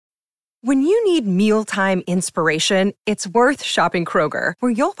When you need mealtime inspiration, it's worth shopping Kroger,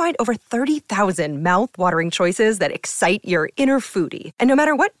 where you'll find over 30,000 mouth-watering choices that excite your inner foodie. And no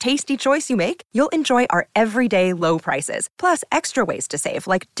matter what tasty choice you make, you'll enjoy our everyday low prices, plus extra ways to save,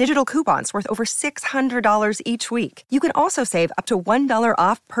 like digital coupons worth over $600 each week. You can also save up to $1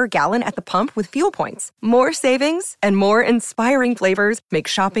 off per gallon at the pump with fuel points. More savings and more inspiring flavors make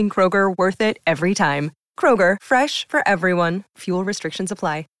shopping Kroger worth it every time. Kroger, fresh for everyone. Fuel restrictions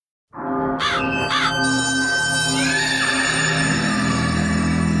apply.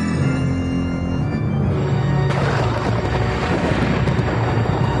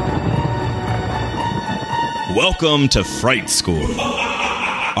 Welcome to Fright School.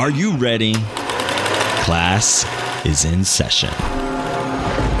 Are you ready? Class is in session.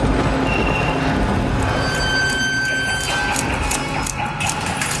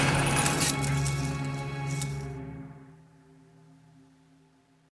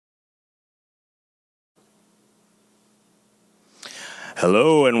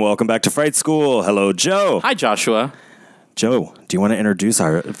 Hello and welcome back to Fright School. Hello, Joe. Hi, Joshua. Joe, do you want to introduce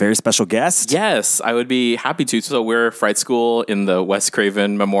our very special guest? Yes, I would be happy to. So we're Fright School in the Wes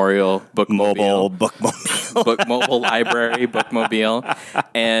Craven Memorial Bookmobile. Bookmobile Library, Bookmobile.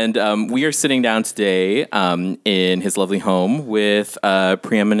 And we are sitting down today in his lovely home with a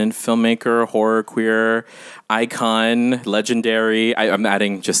preeminent filmmaker, horror, queer, icon, legendary. I'm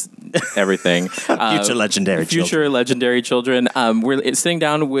adding just everything. Future legendary children. We're sitting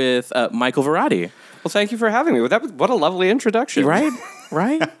down with Michael Varrati. Well, thank you for having me. What a lovely introduction, right?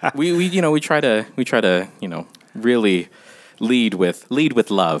 we try to really lead with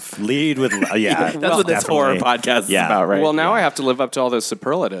love. Yeah. That's what this horror podcast is about, right? Well, now I have to live up to all those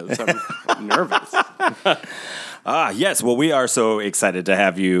superlatives. I'm nervous. Yes. Well, we are so excited to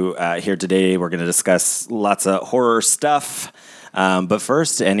have you here today. We're going to discuss lots of horror stuff. But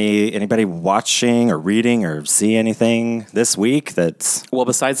first, anybody watching or reading or see anything this week that's... Well,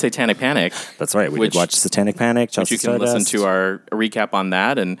 besides Satanic Panic. That's right. We did watch Satanic Panic. Which you can listen to our recap on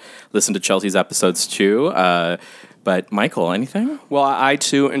that and listen to Chelsea's episodes too. But Michael, anything? Well, I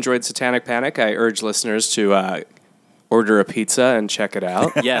too enjoyed Satanic Panic. I urge listeners to order a pizza and check it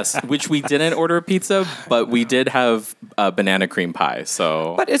out. Yes, which we didn't order a pizza, but we did have a banana cream pie.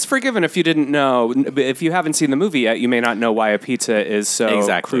 But it's forgiven if you didn't know. If you haven't seen the movie yet, you may not know why a pizza is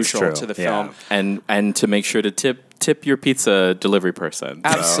so crucial to the film. And to make sure to tip your pizza delivery person.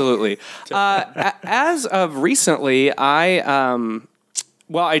 Absolutely. As of recently, I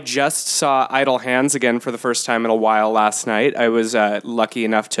just saw Idle Hands again for the first time in a while last night. I was lucky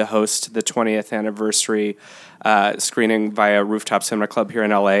enough to host the 20th anniversary screening via Rooftop Cinema Club here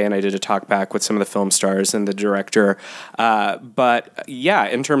in LA, and I did a talk back with some of the film stars and the director. But yeah,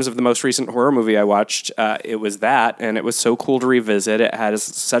 in terms of the most recent horror movie I watched, it was that, and it was so cool to revisit. It has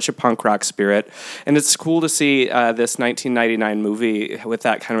such a punk rock spirit, and it's cool to see this 1999 movie with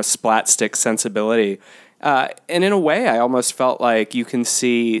that kind of splat stick sensibility. And in a way, I almost felt like you can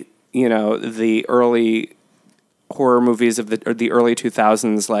see, the early horror movies of the early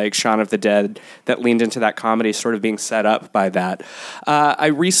 2000s, like Shaun of the Dead, that leaned into that comedy, sort of being set up by that. I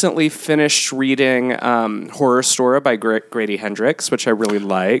recently finished reading Horrorstora by Grady Hendrix, which I really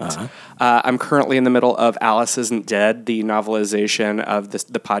liked. Uh-huh. I'm currently in the middle of Alice Isn't Dead, the novelization of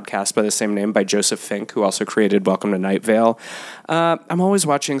the podcast by the same name by Joseph Fink, who also created Welcome to Night Vale. I'm always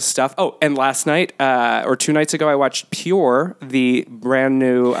watching stuff. Oh, and last night, or 2 nights ago, I watched Pure, the brand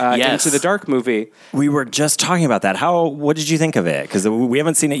new Into the Dark movie. We were just talking about that. What did you think of it? Because we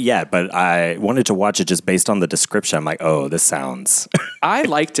haven't seen it yet, but I wanted to watch it just based on the description. I'm like, oh, this sounds... I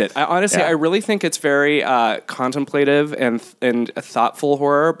liked it. Honestly, I really think it's very contemplative and thoughtful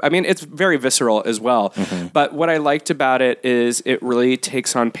horror. I mean, it's very visceral as well. Mm-hmm. But what I liked about it is it really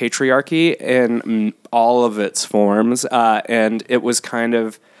takes on patriarchy in all of its forms. And it was kind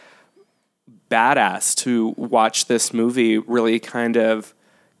of badass to watch this movie really kind of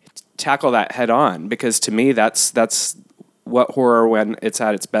tackle that head on, because to me that's what horror, when it's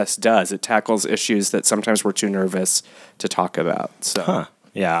at its best, does. It tackles issues that sometimes we're too nervous to talk about. So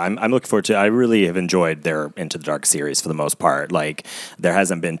yeah, I'm looking forward to it. I really have enjoyed their Into the Dark series for the most part. Like, there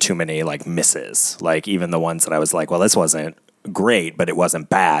hasn't been too many misses. Like, even the ones that I was like, well, this wasn't great, but it wasn't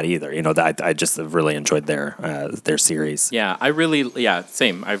bad either. I just have really enjoyed their series. Yeah,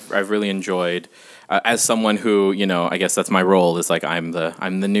 same. I've really enjoyed. As someone who, I guess that's my role, is like I'm the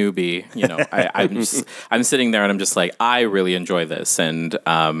newbie. I'm sitting there and I'm just like, I really enjoy this. And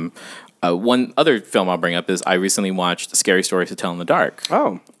one other film I'll bring up is I recently watched Scary Stories to Tell in the Dark.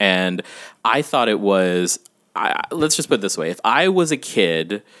 Oh, and I thought it was. Let's just put it this way: if I was a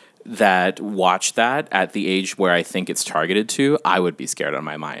kid that watch that at the age where I think it's targeted to, I would be scared out of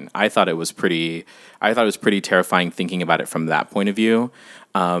my mind. I thought it was pretty terrifying thinking about it from that point of view.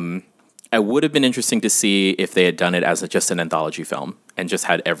 It would have been interesting to see if they had done it as just an anthology film and just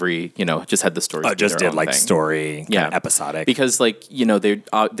had just had the stories. Oh, just did like story, kind of episodic. Because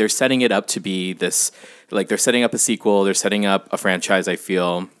they're setting it up to be this, like they're setting up a sequel, they're setting up a franchise. I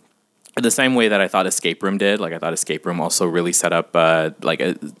feel the same way that I thought Escape Room did. Like I thought Escape Room also really set up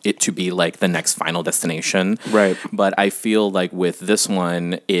it to be like the next Final Destination. Right. But I feel like with this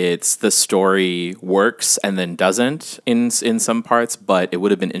one, it's the story works and then doesn't in some parts. But it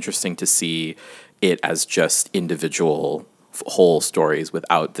would have been interesting to see it as just individual whole stories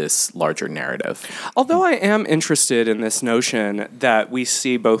without this larger narrative. Although I am interested in this notion that we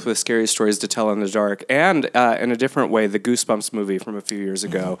see both with Scary Stories to Tell in the Dark and in a different way, the Goosebumps movie from a few years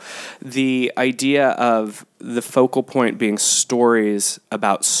ago, the idea of the focal point being stories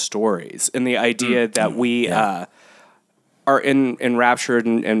about stories, and the idea that we are enraptured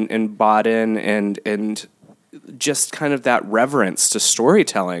and bought in and just kind of that reverence to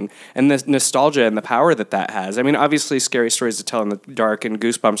storytelling and the nostalgia and the power that has. I mean, obviously, Scary Stories to Tell in the Dark and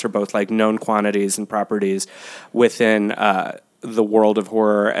Goosebumps are both like known quantities and properties within the world of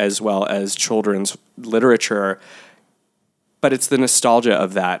horror as well as children's literature. But it's the nostalgia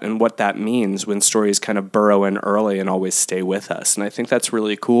of that and what that means when stories kind of burrow in early and always stay with us. And I think that's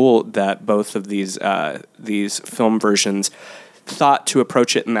really cool that both of these film versions thought to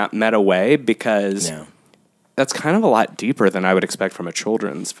approach it in that meta way, because that's kind of a lot deeper than I would expect from a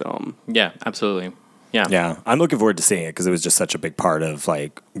children's film. Yeah, absolutely. Yeah. I'm looking forward to seeing it because it was just such a big part of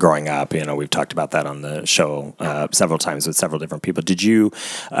like growing up. You know, we've talked about that on the show several times with several different people. Did you,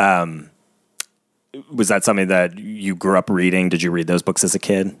 was that something that you grew up reading? Did you read those books as a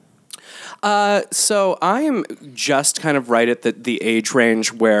kid? So I am just kind of right at the age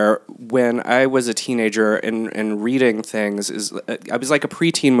range where when I was a teenager and reading things, I was like a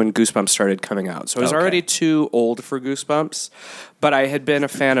preteen when Goosebumps started coming out. So I was already too old for Goosebumps, but I had been a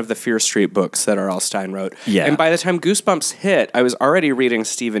fan of the Fear Street books that R.L. Stine wrote. Yeah. And by the time Goosebumps hit, I was already reading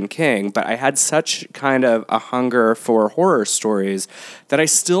Stephen King, but I had such kind of a hunger for horror stories that I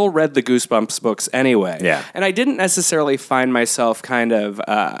still read the Goosebumps books anyway. Yeah. And I didn't necessarily find myself kind of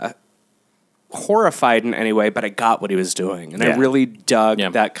horrified in any way, but I got what he was doing, and I really dug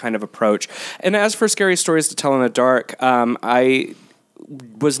that kind of approach. And as for Scary Stories to Tell in the Dark, I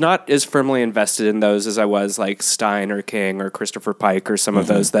was not as firmly invested in those as I was like Stein or King or Christopher Pike or some of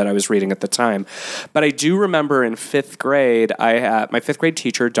those that I was reading at the time. But I do remember in fifth grade, my fifth grade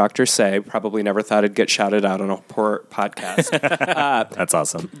teacher, Dr. Say, probably never thought I'd get shouted out on a poor podcast. That's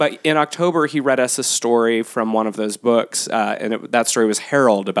awesome. But in October, he read us a story from one of those books, and that story was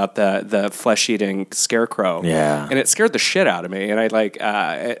Harold, about the flesh-eating scarecrow. Yeah. And it scared the shit out of me. And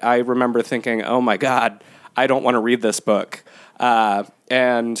I remember thinking, oh my God, I don't want to read this book.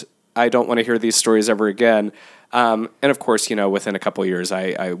 And I don't want to hear these stories ever again. And of course, within a couple of years,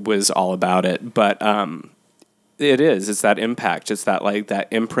 I was all about it. But it's that impact. It's that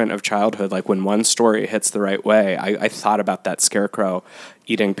imprint of childhood. Like when one story hits the right way, I thought about that scarecrow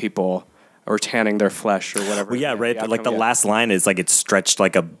eating people or tanning their flesh or whatever. Well, yeah, right. Like the last line is like it's stretched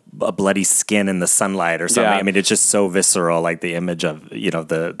like a bloody skin in the sunlight or something. Yeah. I mean, it's just so visceral, like the image of,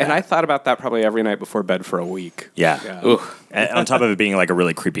 And I thought about that probably every night before bed for a week. Yeah. And on top of it being like a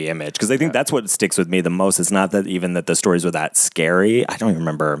really creepy image. Because I think that's what sticks with me the most. It's not that even that the stories were that scary. I don't even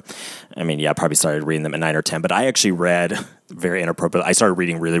remember. I mean, I probably started reading them at 9 or 10, but I actually read very inappropriate. I started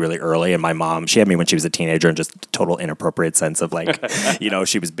reading really, really early, and my mom, she had me when she was a teenager in just total inappropriate sense of like,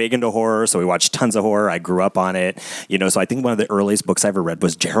 she was big into horror, so we watched tons of horror. I grew up on it, so I think one of the earliest books I ever read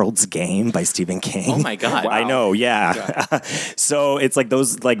was Gerald's Game by Stephen King. Oh my God. Wow. I know, yeah. So it's like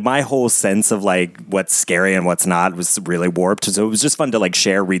those, like my whole sense of like what's scary and what's not was really warped. So it was just fun to like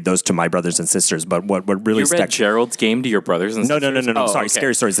read those to my brothers and sisters. But what really stuck? You read Gerald's Game to your brothers and sisters? No. Sorry,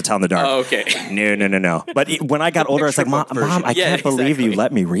 Scary Stories to Tell in the Dark. Oh, okay. No. But when I got older, I was like, Mom, I can't believe you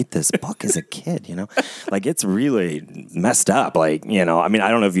let me read this book as a kid, Like, it's really messed up. Like, I mean, I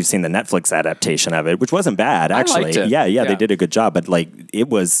don't know if you've seen the Netflix adaptation of it, which wasn't bad, actually. I liked it. Yeah, they did a good job. But, like, it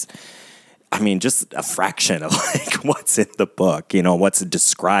was, I mean, just a fraction of, like, what's in the book, what's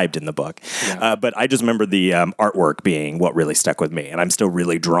described in the book. Yeah. But I just remember the artwork being what really stuck with me. And I'm still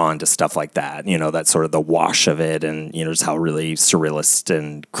really drawn to stuff like that, that sort of the wash of it and, just how really surrealist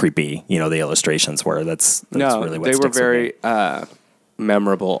and creepy, the illustrations were. That's really what sticks with me. They were very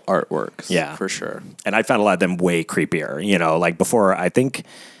memorable artworks, for sure. And I found a lot of them way creepier. Like before, I think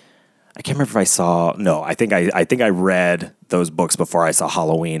I can't remember if I saw. No, I think I read those books before I saw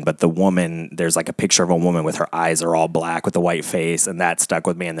Halloween. But the woman, there's like a picture of a woman with her eyes are all black with a white face, and that stuck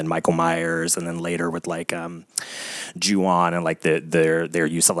with me. And then Michael Myers, and then later with like Ju-on and like their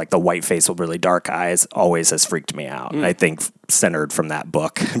use of like the white face with really dark eyes always has freaked me out. I think centered from that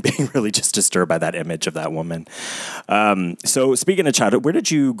book, being really just disturbed by that image of that woman. So speaking of childhood, where did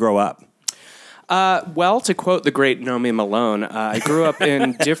you grow up? Well, to quote the great Nomi Malone, I grew up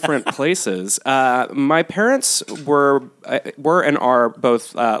in different places. My parents were and are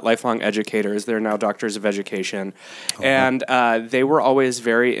both lifelong educators. They're now doctors of education, and they were always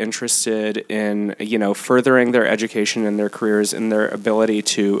very interested in furthering their education and their careers and their ability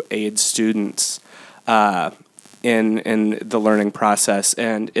to aid students in the learning process.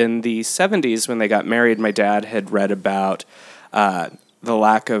 And in the 70s, when they got married, my dad had read about the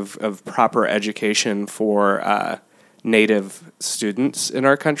lack of proper education for Native students in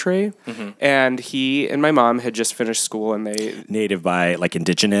our country. And he and my mom had just finished school, and they... Native by, like,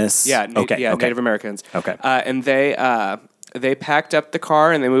 indigenous? Yeah, Native Americans. Okay. And they packed up the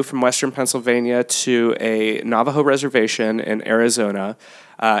car, and they moved from western Pennsylvania to a Navajo reservation in Arizona,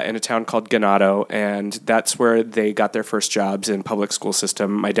 in a town called Ganado, and that's where they got their first jobs in public school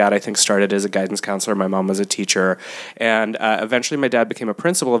system. My dad, I think, started as a guidance counselor. My mom was a teacher, and eventually my dad became a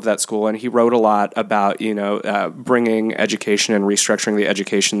principal of that school, and he wrote a lot about, bringing education and restructuring the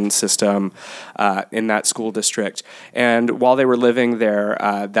education system in that school district. And while they were living there,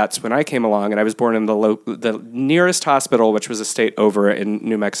 that's when I came along, and I was born in the nearest hospital, which was a state over in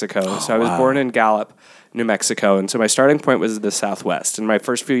New Mexico. So I was born in Gallup, New Mexico. And so my starting point was the Southwest. And my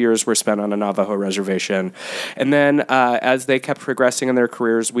first few years were spent on a Navajo reservation. And then as they kept progressing in their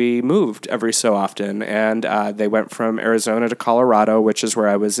careers, we moved every so often. And they went from Arizona to Colorado, which is where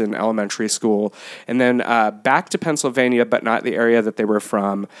I was in elementary school. And then back to Pennsylvania, but not the area that they were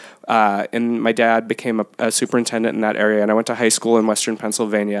from. And my dad became a superintendent in that area. And I went to high school in Western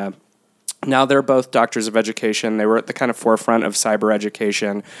Pennsylvania. Now they're both doctors of education. They were at the kind of forefront of cyber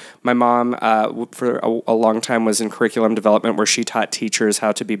education. My mom, for a long time, was in curriculum development, where she taught teachers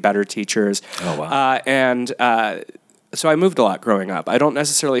how to be better teachers. Oh, wow. So I moved a lot growing up. I don't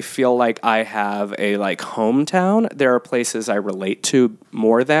necessarily feel like I have a hometown. There are places I relate to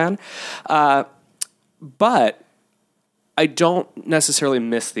more than. But I don't necessarily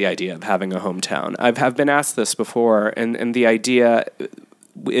miss the idea of having a hometown. I've been asked this before, and the idea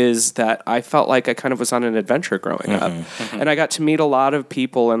is that I felt like I kind of was on an adventure growing up. And I got to meet a lot of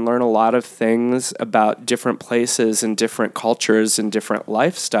people and learn a lot of things about different places and different cultures and different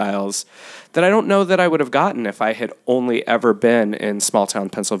lifestyles that I don't know that I would have gotten if I had only ever been in small town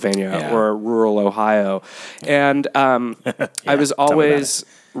Pennsylvania or rural Ohio. And I was always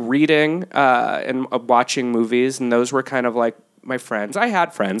reading and watching movies, and those were kind of like my friends. I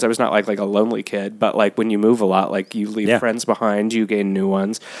had friends. I was not like a lonely kid, but when you move a lot, you leave friends behind, you gain new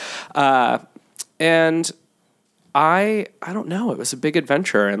ones. And I don't know. It was a big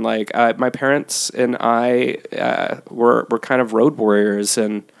adventure, and my parents and I were kind of road warriors,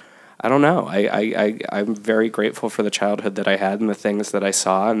 and I don't know. I'm very grateful for the childhood that I had and the things that I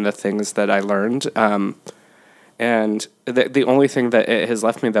saw and the things that I learned. And the only thing that it has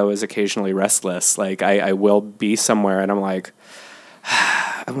left me, though, is occasionally restless. I will be somewhere, and I'm like,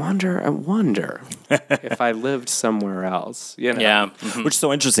 I wonder if I lived somewhere else. Yeah. Which is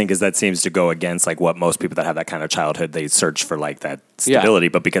so interesting, because that seems to go against what most people that have that kind of childhood, they search for that stability.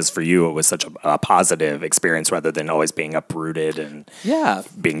 But because for you it was such a positive experience rather than always being uprooted and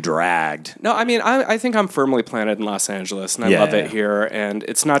being dragged. No, I mean, I think I'm firmly planted in Los Angeles, and I love it here. And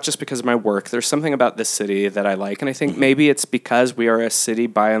it's not just because of my work. There's something about this city that I like, and I think maybe it's because we are a city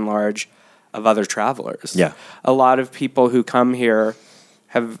by and large of other travelers. Yeah. A lot of people who come here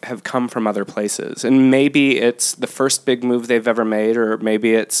have come from other places. And maybe it's the first big move they've ever made, or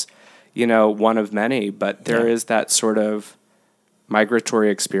maybe it's, one of many, but there is that sort of migratory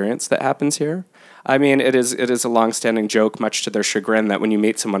experience that happens here. I mean, it is a long-standing joke, much to their chagrin, that when you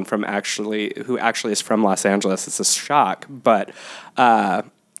meet someone who actually is from Los Angeles, it's a shock. But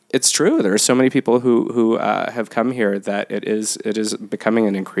it's true. There are so many people who have come here that it is becoming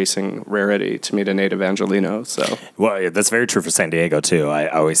an increasing rarity to meet a native Angelino. So, well, that's very true for San Diego too. I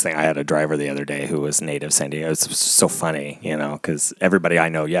always think I had a driver the other day who was native San Diego. It's so funny, because everybody I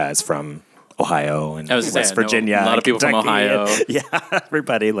know, is from Ohio and West Virginia. A lot of people Kentucky, from Ohio.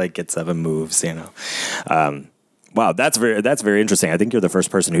 Everybody gets up and moves. Wow, that's very interesting. I think you're the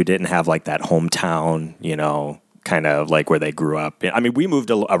first person who didn't have that hometown, kind of where they grew up. I mean, we moved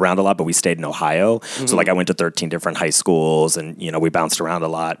around a lot, but we stayed in Ohio. So I went to 13 different high schools, and we bounced around a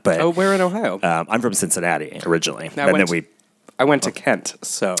lot. But where in Ohio? I'm from Cincinnati originally, I I went to Kent,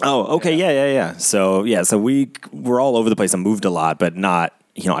 so. Oh, okay, yeah. So we were all over the place and moved a lot, but not.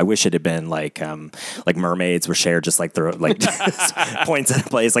 I wish it had been like mermaids were shared just like through like points at a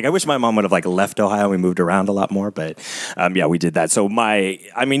place. Like I wish my mom would have like left Ohio. We moved around a lot more, but we did that. So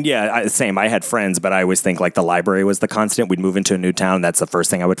same. I had friends, but I always think like the library was the constant. We'd move into a new town. That's the first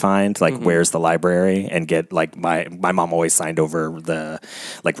thing I would find. Like, where's the library? And get like my mom always signed over the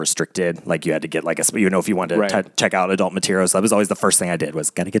like restricted. Like you had to get like if you wanted to check out adult materials. That was always the first thing I did was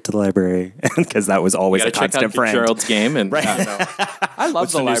got to get to the library because that was always a constant friend. Gerald's Game and I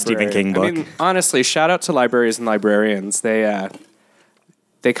love the library. Stephen King book. I mean, honestly, shout out to libraries and librarians. They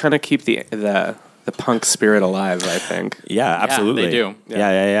kind of keep the punk spirit alive, I think. Yeah, absolutely. Yeah, they do.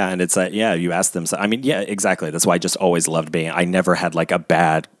 Yeah. And it's you ask them. So, I mean, yeah, exactly. That's why I just always loved being. I never had like a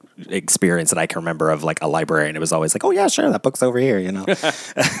bad experience that I can remember of like a librarian. It was always like, oh yeah, sure, that book's over here.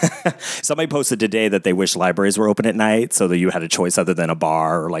 Somebody posted today that they wish libraries were open at night so that you had a choice other than a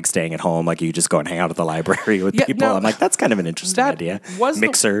bar or like staying at home. Like you just go and hang out at the library with people. I'm like, that's kind of an interesting idea.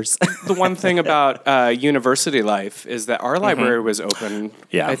 Mixers. The one thing about university life is that our library was open.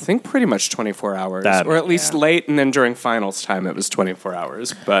 Yeah. I think pretty much 24 hours, or at least late, and then during finals time it was 24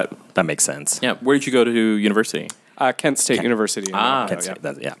 hours. But that makes sense. Yeah. Where did you go to university? Kent State University. Kent State,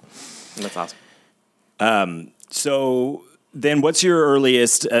 That's awesome. So then what's your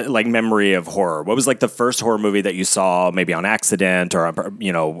earliest memory of horror? What was like the first horror movie that you saw maybe on accident or,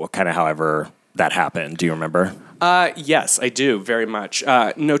 kind of however that happened? Do you remember? Yes, I do very much.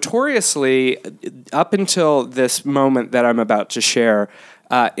 Notoriously, up until this moment that I'm about to share,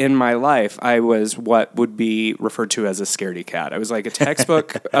 in my life, I was what would be referred to as a scaredy cat. I was like a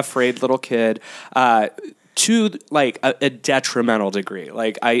textbook afraid little kid. To like a detrimental degree.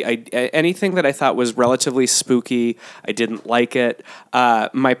 Like I anything that I thought was relatively spooky, I didn't like it.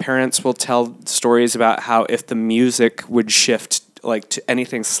 My parents will tell stories about how if the music would shift like to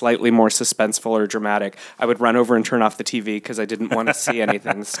anything slightly more suspenseful or dramatic, I would run over and turn off the TV because I didn't want to see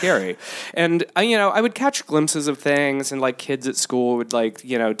anything scary. And I would catch glimpses of things, and like kids at school would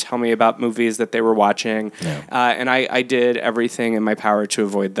tell me about movies that they were watching, and I did everything in my power to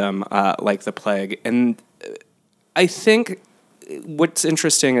avoid them like the plague. And I think what's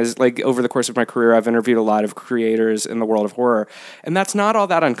interesting is like over the course of my career, I've interviewed a lot of creators in the world of horror, and that's not all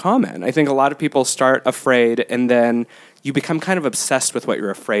that uncommon. I think a lot of people start afraid and then you become kind of obsessed with what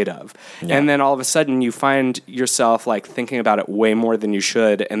you're afraid of. Yeah. And then all of a sudden you find yourself like thinking about it way more than you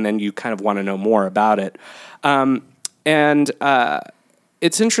should, and then you kind of want to know more about it.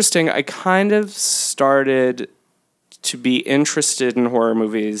 It's interesting. I kind of started to be interested in horror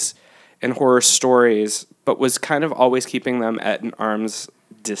movies and horror stories, but was kind of always keeping them at an arm's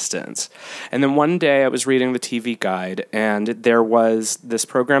distance. And then one day I was reading the TV Guide, and there was this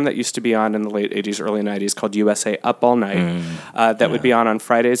program that used to be on in the late 80s, early 90s called USA Up All Night that would be on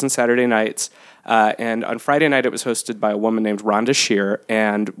Fridays and Saturday nights. And on Friday night, it was hosted by a woman named Rhonda Shear.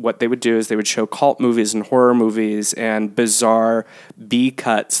 And what they would do is they would show cult movies and horror movies and bizarre B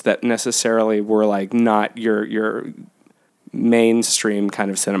cuts that necessarily were like not your mainstream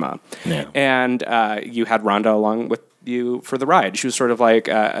kind of cinema. Yeah. And you had Rhonda along with you for the ride. She was sort of like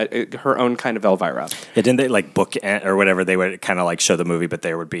her own kind of Elvira. Yeah, didn't they like book or whatever? They would kind of like show the movie, but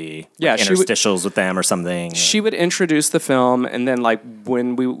there would be interstitials with them or something. She would introduce the film, and then like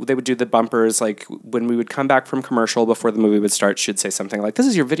when they would do the bumpers, like when we would come back from commercial before the movie would start, she'd say something like, "This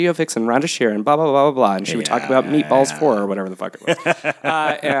is your video vixen, Rhonda Shear," and blah blah blah blah blah, and she would talk about Meatballs 4 or whatever the fuck it was.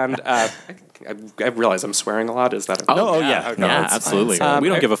 I realize I'm swearing a lot. Is that? Yeah, absolutely. We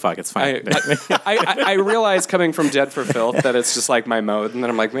don't give a fuck. It's fine. I realize coming from Dead for Filth that it's just like my mode, and then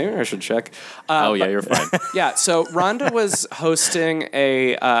I'm like, maybe I should check. You're fine. Yeah, so Rhonda was hosting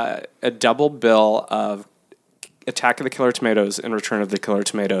a double bill of Attack of the Killer Tomatoes and Return of the Killer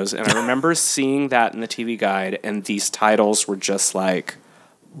Tomatoes, and I remember seeing that in the TV Guide, and these titles were just like,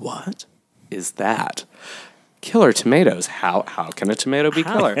 what is that? Killer tomatoes. How can a tomato be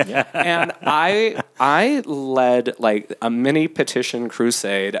killer? And I led like a mini petition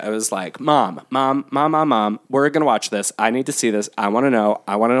crusade. I was like, Mom, we're gonna watch this. I need to see this. I want to know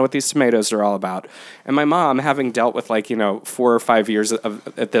what these tomatoes are all about. And my mom, having dealt with 4 or 5 years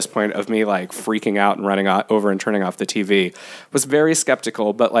at this point of me like freaking out and running over and turning off the TV, was very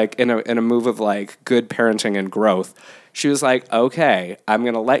skeptical. But like in a move of like good parenting and growth, she was like, okay, I'm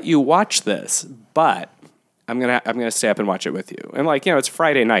gonna let you watch this, but I'm gonna stay up and watch it with you. And it's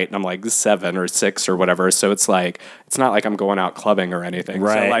Friday night, and I'm like 7 or 6 or whatever. So it's like it's not like I'm going out clubbing or anything.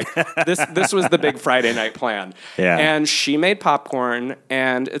 Right. So this was the big Friday night plan. Yeah. And she made popcorn,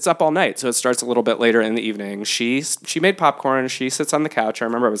 and it's up all night, so it starts a little bit later in the evening. She made popcorn. She sits on the couch. I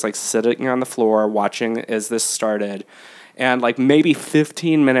remember I was like sitting on the floor watching as this started. And like maybe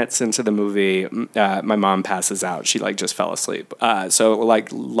 15 minutes into the movie, my mom passes out. She like just fell asleep. So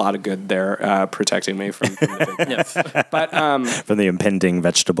like a lot of good there, protecting me from the big Yes. But from the impending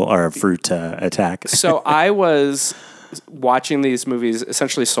vegetable or fruit attack. so I was watching these movies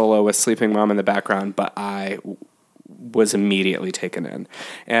essentially solo with sleeping mom in the background, but I was immediately taken in,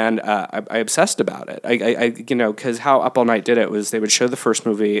 and I obsessed about it. I because how Up All Night did it was they would show the first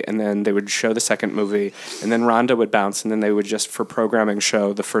movie, and then they would show the second movie, and then Rhonda would bounce, and then they would just for programming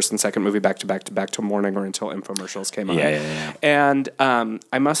show the first and second movie back to back to back till morning or until infomercials came on. Yeah. And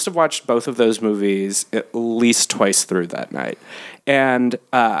I must have watched both of those movies at least twice through that night, and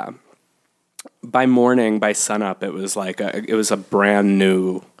by morning, by sunup, it was like it was a brand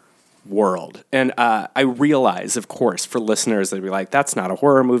new world. And I realize, of course, for listeners, they'd be like, that's not a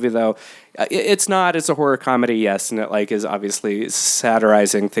horror movie, though. It's not. It's a horror comedy, yes, and it like is obviously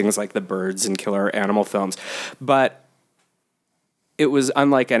satirizing things like The Birds and killer animal films. But it was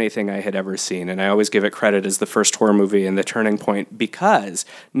unlike anything I had ever seen, and I always give it credit as the first horror movie and the turning point, because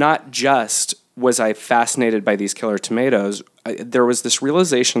not just was I fascinated by these killer tomatoes, there was this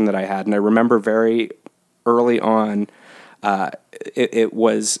realization that I had, and I remember very early on, it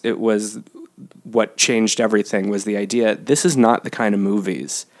was what changed everything was the idea, this is not the kind of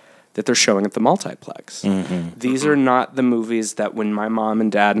movies that they're showing at the multiplex. Mm-hmm. These are not the movies that when my mom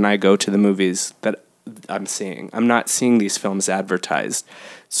and dad and I go to the movies that I'm seeing. I'm not seeing these films advertised.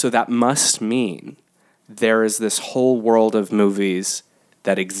 So that must mean there is this whole world of movies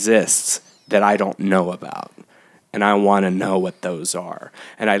that exists that I don't know about. And I want to know what those are.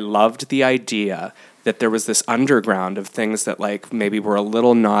 And I loved the idea that there was this underground of things that like maybe were a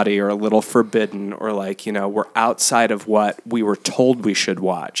little naughty or a little forbidden or like, were outside of what we were told we should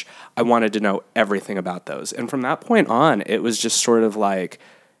watch. I wanted to know everything about those. And from that point on, it was just sort of like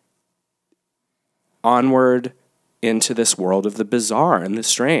onward into this world of the bizarre and the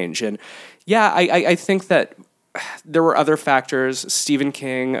strange. And yeah, I think that there were other factors. Stephen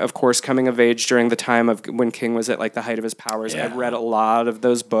King, of course, coming of age during the time of when King was at like the height of his powers. Yeah. I read a lot of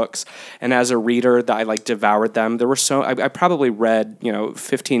those books, and as a reader, I like devoured them. There were I probably read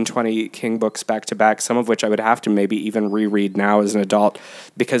 15, 20 King books back to back, some of which I would have to maybe even reread now as an adult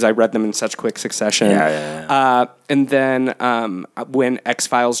because I read them in such quick succession. Yeah. And then when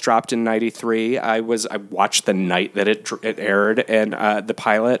X-Files dropped in '93, I watched the night that it aired and the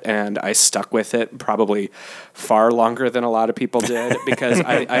pilot, and I stuck with it probably far longer than a lot of people did because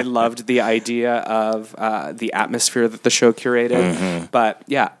I loved the idea of the atmosphere that the show curated. Mm-hmm. But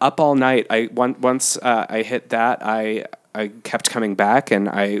yeah, Up All Night. Once I hit that, I kept coming back, and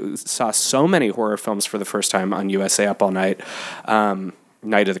I saw so many horror films for the first time on USA Up All Night.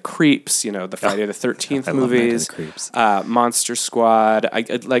 Night of the Creeps, the Friday the 13th movies, Monster Squad, I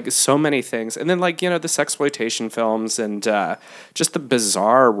like so many things. And then the sexploitation films and just the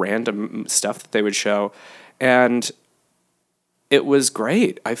bizarre random stuff that they would show. And it was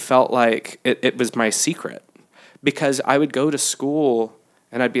great. I felt like it was my secret because I would go to school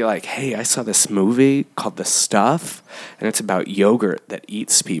and I'd be like, hey, I saw this movie called The Stuff, and it's about yogurt that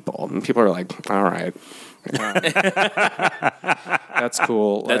eats people. And people are like, all right. That's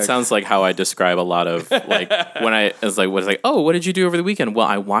cool. That sounds like how I describe a lot of like when I was like, oh, what did you do over the weekend? Well,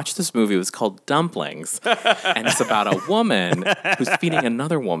 I watched this movie. It was called Dumplings, and it's about a woman who's feeding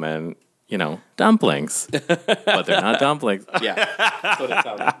another woman, dumplings, but they're not dumplings. Yeah, that's what it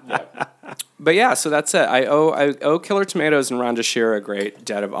sounds like. Yeah. But yeah, so that's it. I owe Killer Tomatoes and Rhonda Shear a great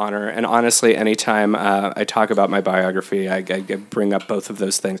debt of honor. And honestly, anytime I talk about my biography, I bring up both of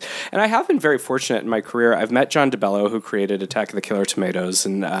those things. And I have been very fortunate in my career. I've met John DeBello, who created Attack of the Killer Tomatoes,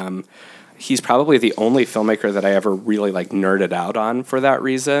 and he's probably the only filmmaker that I ever really nerded out on for that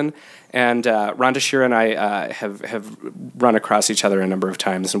reason. And Rhonda Shear and I have run across each other a number of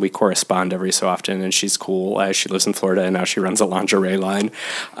times, and we correspond every so often. And she's cool. She lives in Florida, and now she runs a lingerie line.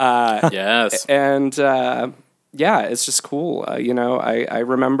 Yes. And it's just cool. I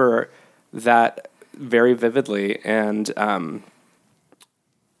remember that very vividly, and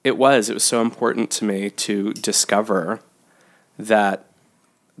it was so important to me to discover that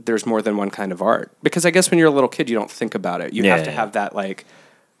there's more than one kind of art. Because I guess when you're a little kid, you don't think about it. You have to have that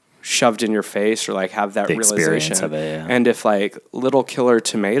shoved in your face or have that realization of it, yeah. And if Little Killer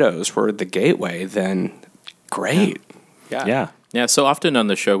Tomatoes were the gateway, then great. Yeah. So often on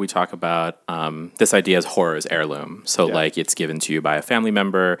the show we talk about this idea as horror as heirloom. So it's given to you by a family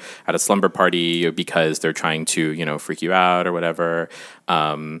member at a slumber party or because they're trying to freak you out or whatever.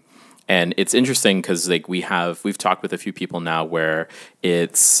 And it's interesting because we've talked with a few people now where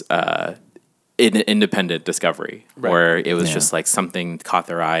it's an independent discovery, right, where it was just something caught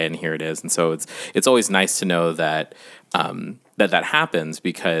their eye and here it is. And so it's always nice to know that that happens,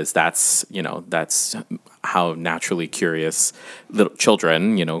 because that's how naturally curious little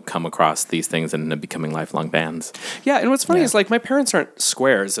children, come across these things and end up becoming lifelong fans. Yeah, and what's funny is like my parents aren't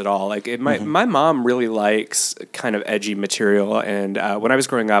squares at all. Like my mom really likes kind of edgy material, and when I was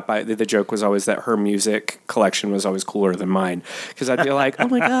growing up, the joke was always that her music collection was always cooler than mine, because I'd be like, "Oh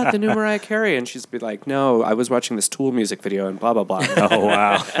my God, the new Mariah Carey," and she'd be like, "No, I was watching this Tool music video," and blah blah blah. Oh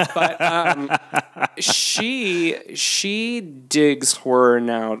wow! But she digs horror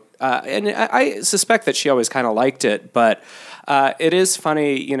now, and I suspect that she always kind of liked it, but it is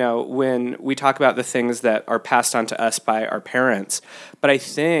funny, when we talk about the things that are passed on to us by our parents. But I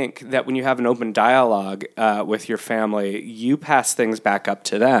think that when you have an open dialogue with your family, you pass things back up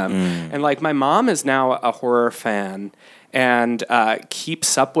to them. And like my mom is now a horror fan and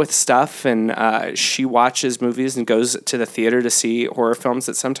keeps up with stuff, and she watches movies and goes to the theater to see horror films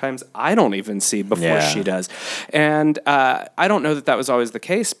that sometimes I don't even see before she does. And I don't know that was always the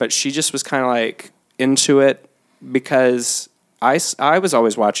case, but she just was kind of like into it because I was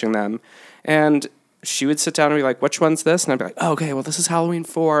always watching them, and she would sit down and be like, "Which one's this?" And I'd be like, "Oh, okay, well, this is Halloween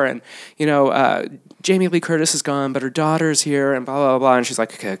 4, and Jamie Lee Curtis is gone, but her daughter's here, and blah blah blah." And she's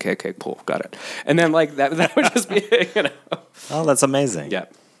like, "Okay, cool, got it." And then like that would just be, Oh, that's amazing. Yeah,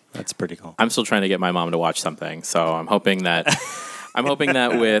 that's pretty cool. I'm still trying to get my mom to watch something, so I'm hoping that.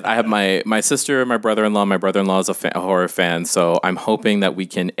 I have my sister, my brother-in-law. My brother-in-law is a horror fan, so I'm hoping that we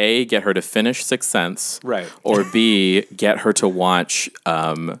can A, get her to finish Sixth Sense, right, or B, get her to watch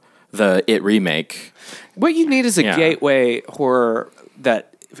the It remake. What you need is a gateway horror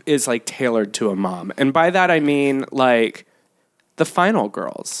that is like tailored to a mom, and by that I mean like The Final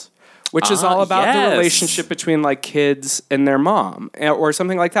Girls, which is all about the relationship between like kids and their mom, or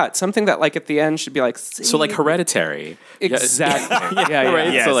something like that. Something that like at the end should be like, so like Hereditary. Exactly. Yeah.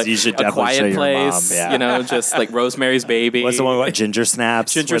 Right? Yes, so like you should A definitely show Quiet your Place, mom, just like Rosemary's Baby. What's the one about Ginger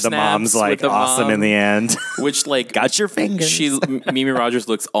Snaps? Ginger where the Snaps mom's with like the awesome mom. in the end. Which like Got your fingers. Mimi Rogers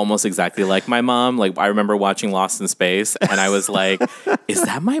looks almost exactly like my mom. Like I remember watching Lost in Space, and I was like, "Is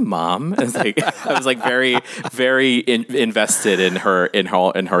that my mom?" And I was like very, very invested in her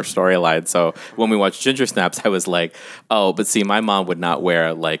storyline. So when we watched Ginger Snaps, I was like, "Oh, but see, my mom would not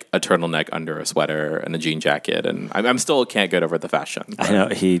wear like a turtleneck under a sweater and a jean jacket," and I'm still can't get over the fashion. But. I know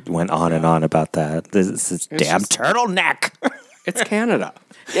he went on and on about that. This is damn turtleneck. It's Canada.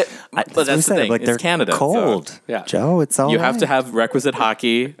 Yeah, but that's the thing. Like, it's they're Canada. cold. So, yeah. Joe, it's all you have to have requisite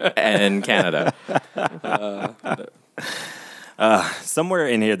hockey and Canada. Somewhere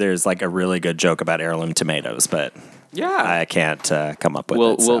in here, there's like a really good joke about heirloom tomatoes, but I can't come up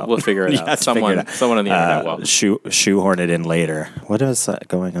with it. We'll figure it out. Someone on the internet will. Shoehorn it in later. What is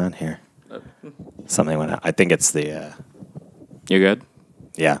going on here? Something went out. I think it's the... You're good?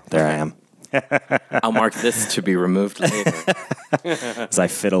 Yeah, there I am. I'll mark this to be removed later. As I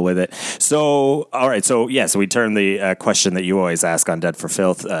fiddle with it. So, all right. So, so we turn the question that you always ask on Dead for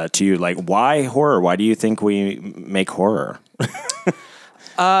Filth to you. Like, why horror? Why do you think we make horror?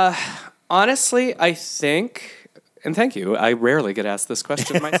 Honestly, I think, and thank you, I rarely get asked this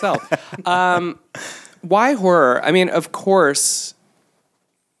question myself. Why horror? I mean, of course,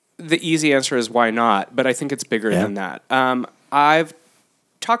 the easy answer is why not, but I think it's bigger than that. I've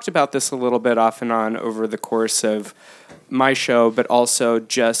talked about this a little bit off and on over the course of my show, but also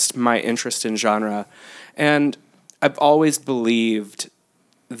just my interest in genre. And I've always believed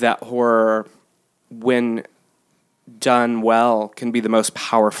that horror, when done well, can be the most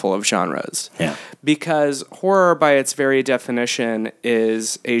powerful of genres. Yeah. Because horror, by its very definition,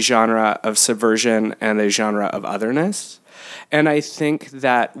 is a genre of subversion and a genre of otherness. And I think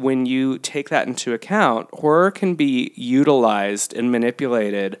that when you take that into account, horror can be utilized and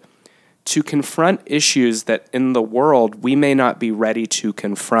manipulated to confront issues that in the world we may not be ready to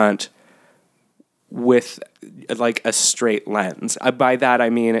confront with like a straight lens. By that I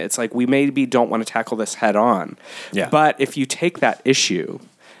mean it's like we maybe don't want to tackle this head on. Yeah. But if you take that issue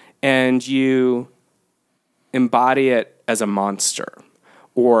and you embody it as a monster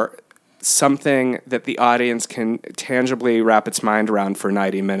or something that the audience can tangibly wrap its mind around for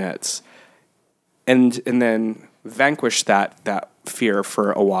 90 minutes and then vanquish that fear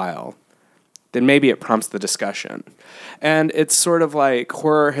for a while, then maybe it prompts the discussion. And it's sort of like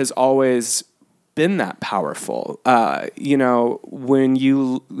horror has always been that powerful. When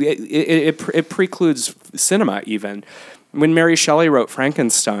it precludes cinema even. When Mary Shelley wrote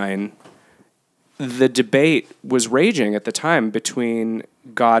Frankenstein, the debate was raging at the time between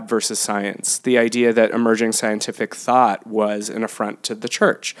God versus science, the idea that emerging scientific thought was an affront to the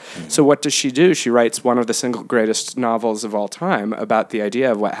church. Mm-hmm. So what does she do? She writes one of the single greatest novels of all time about the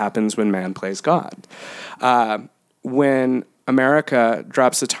idea of what happens when man plays God. when America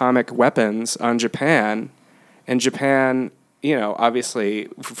drops atomic weapons on Japan, and Japan, obviously,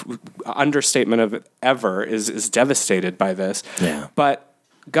 understatement of ever, is devastated by this. Yeah. But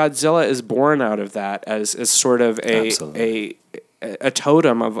Godzilla is born out of that as sort of a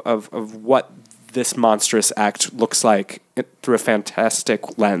totem of what this monstrous act looks like through a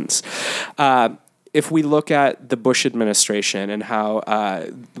fantastic lens. If we look at the Bush administration and how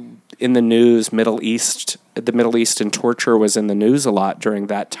in the news, the Middle East and torture was in the news a lot during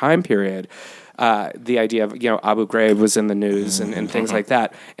that time period. The idea of Abu Ghraib was in the news and things like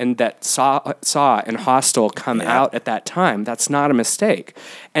that, and that Saw and Hostel come out at that time. That's not a mistake.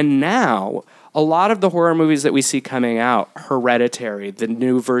 And now a lot of the horror movies that we see coming out, Hereditary, the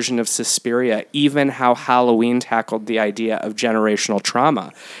new version of Suspiria, even how Halloween tackled the idea of generational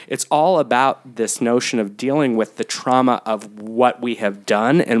trauma. It's all about this notion of dealing with the trauma of what we have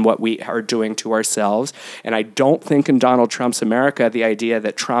done and what we are doing to ourselves. And I don't think in Donald Trump's America, the idea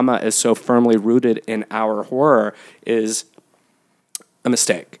that trauma is so firmly rooted in our horror is a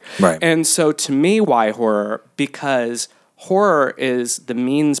mistake. Right. And so to me, why horror? Because horror is the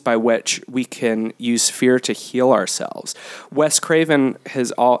means by which we can use fear to heal ourselves. Wes Craven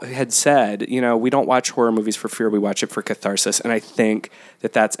had said, we don't watch horror movies for fear, we watch it for catharsis. And I think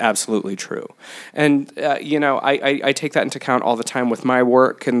that that's absolutely true. And, I take that into account all the time with my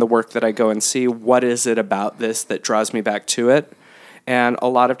work and the work that I go and see. What is it about this that draws me back to it? And a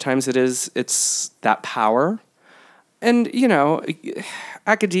lot of times it's that power. And,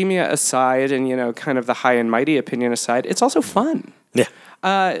 academia aside and, kind of the high and mighty opinion aside, it's also fun. Yeah.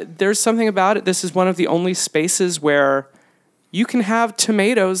 There's something about it. This is one of the only spaces where you can have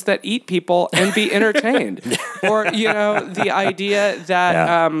tomatoes that eat people and be entertained. Or, the idea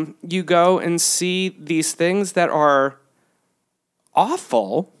that you go and see these things that are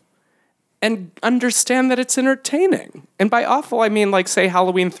awful and understand that it's entertaining. And by awful, I mean, like, say,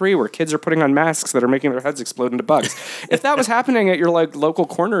 Halloween 3, where kids are putting on masks that are making their heads explode into bugs. If that was happening at your, local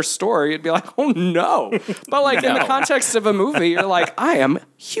corner store, you'd be like, oh, no. But, in the context of a movie, you're like, I am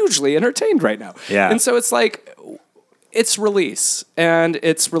hugely entertained right now. Yeah. And so it's like, it's release. And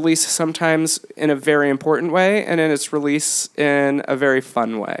it's release sometimes in a very important way, and then it's release in a very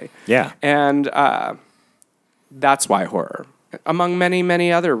fun way. Yeah. And that's why horror. Among many, many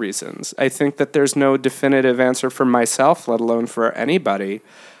other reasons. I think that there's no definitive answer for myself, let alone for anybody,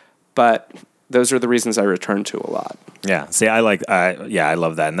 but those are the reasons I return to a lot. Yeah. See, I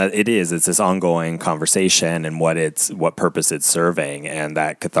love that. And that it's this ongoing conversation and what purpose it's serving, and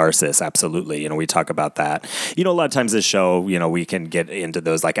that catharsis. Absolutely. We talk about that. A lot of times this show, we can get into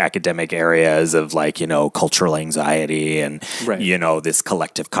those academic areas of cultural anxiety and, right. This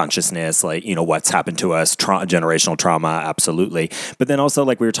collective consciousness, what's happened to us, generational trauma. Absolutely. But then also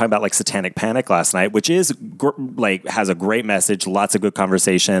we were talking about Satanic Panic last night, which is has a great message, lots of good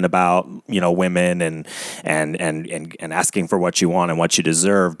conversation about, women and asking for what you want and what you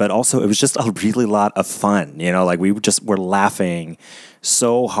deserve. But also it was just a really lot of fun. We were laughing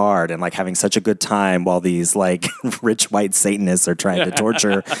so hard and having such a good time while these rich white Satanists are trying to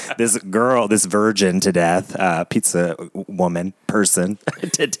torture this girl, this virgin to death, pizza woman person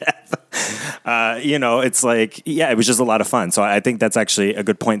to death. It's it was just a lot of fun. So I think that's actually a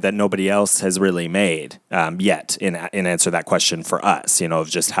good point that nobody else has really made yet in answer that question for us, of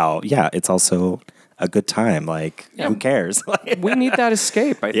just how, it's also a good time. Who cares? We need that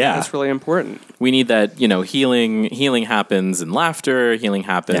escape. I think it's really important. We need that, healing happens in laughter, healing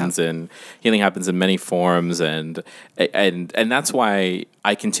happens in many forms, and that's why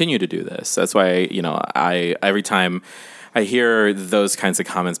I continue to do this. That's why, I every time I hear those kinds of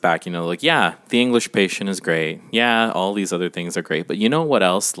comments back, The English Patient is great. Yeah, all these other things are great. But you know what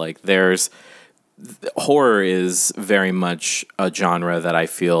else? Horror is very much a genre that I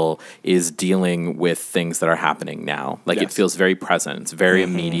feel is dealing with things that are happening now. It feels very present. It's very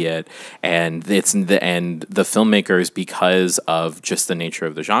immediate, and the filmmakers, because of just the nature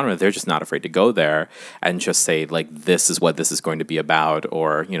of the genre, they're just not afraid to go there and just say this is what this is going to be about.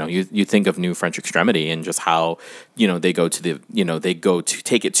 Or you think of New French Extremity and just how they go to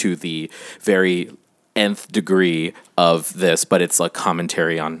take it to the very nth degree of this, but it's a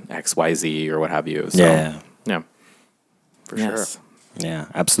commentary on XYZ or what have you. So, yeah, for sure. Yeah,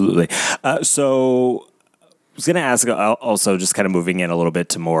 absolutely. So I was going to ask also, just kind of moving in a little bit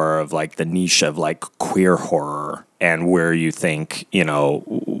to more of the niche of queer horror and where you think,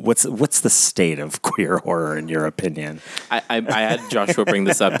 what's the state of queer horror in your opinion? I had Joshua bring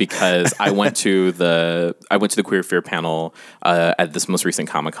this up because I went to the Queer Fear panel at this most recent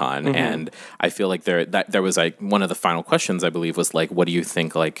Comic-Con, and I feel like there was like one of the final questions, I believe, was like, what do you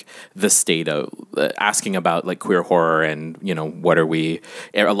think like the state of asking about like queer horror, and what are we?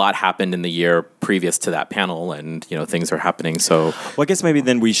 A lot happened in the year previous to that panel, and things are happening. So, well, I guess maybe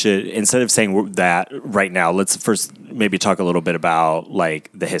then we should, instead of saying that right now, let's first maybe talk a little bit about like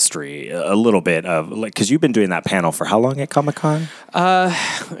the history, a little bit of like, because you've been doing that panel for how long at Comic-Con?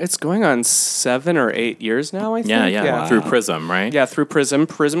 It's going on 7 or 8 years now, I think. Yeah. Wow. Through Prism, right? Yeah, through Prism.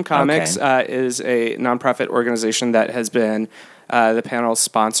 Prism Comics is a nonprofit organization that has been the panel's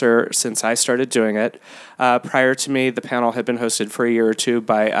sponsor since I started doing it. Prior to me, the panel had been hosted for a year or two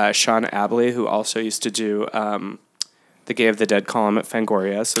by Sean Abley, who also used to do the Gay of the Dead column at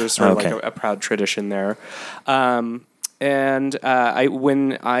Fangoria. So there's sort of like a proud tradition there. And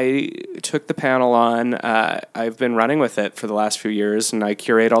when I took the panel on, I've been running with it for the last few years, and I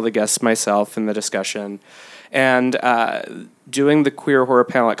curate all the guests myself in the discussion. And doing the queer horror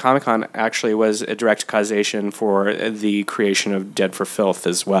panel at Comic-Con actually was a direct causation for the creation of Dead for Filth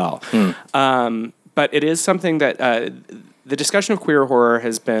as well. But it is something that the discussion of queer horror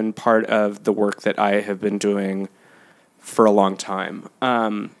has been part of the work that I have been doing for a long time.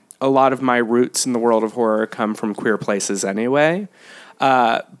 A lot of my roots in the world of horror come from queer places anyway.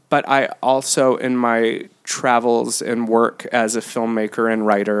 But I also, in my travels and work as a filmmaker and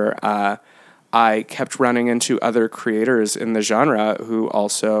writer, I kept running into other creators in the genre who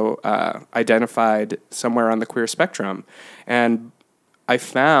also identified somewhere on the queer spectrum. And I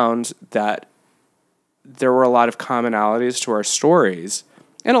found that there were a lot of commonalities to our stories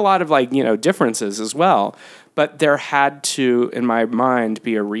and a lot of differences as well. But there had to, in my mind,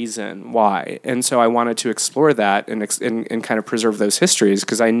 be a reason why. And so I wanted to explore that and kind of preserve those histories,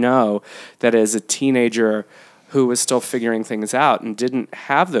 because I know that as a teenager who was still figuring things out and didn't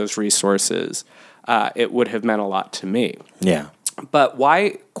have those resources, it would have meant a lot to me. Yeah. But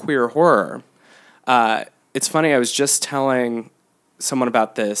why queer horror? It's funny, I was just telling someone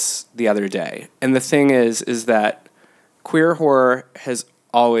about this the other day. And the thing is that queer horror has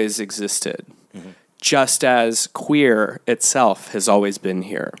always existed. Just as queer itself has always been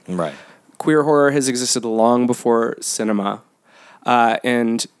here. Right. Queer horror has existed long before cinema,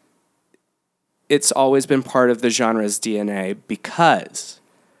 and it's always been part of the genre's DNA because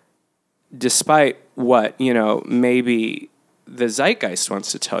despite what, maybe the zeitgeist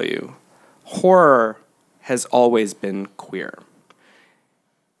wants to tell you, horror has always been queer.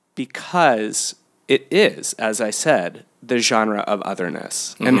 Because it is, as I said, the genre of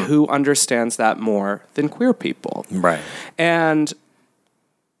otherness. And who understands that more than queer people? Right. And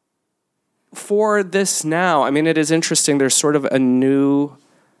for this now, it is interesting. There's sort of a new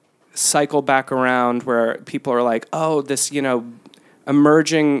cycle back around where people are like, oh, this,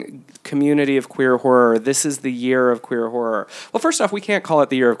 emerging community of queer horror, this is the year of queer horror. Well, first off, we can't call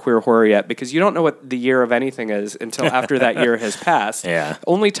it the year of queer horror yet because you don't know what the year of anything is until after that year has passed. Yeah.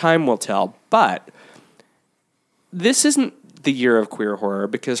 Only time will tell. But this isn't the year of queer horror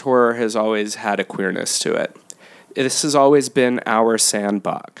because horror has always had a queerness to it. This has always been our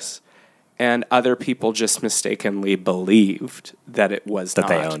sandbox. And other people just mistakenly believed that it was that not.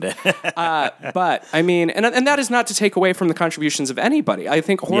 They owned it. But, and that is not to take away from the contributions of anybody. I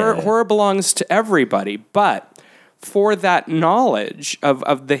think horror belongs to everybody. But for that knowledge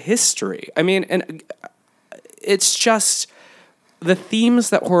of the history, and it's just the themes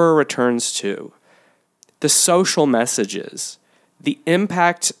that horror returns to, the social messages, the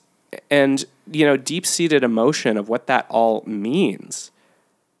impact and, deep-seated emotion of what that all means.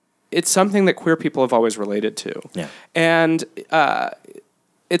 It's something that queer people have always related to. Yeah. And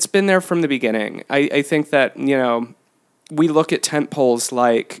it's been there from the beginning. I think that, we look at tentpoles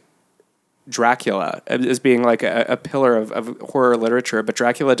like Dracula as being like a pillar of horror literature, but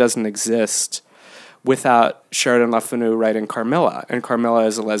Dracula doesn't exist without Sheridan Le Fanu writing Carmilla, and Carmilla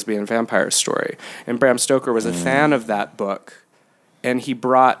is a lesbian vampire story. And Bram Stoker was a fan of that book, and he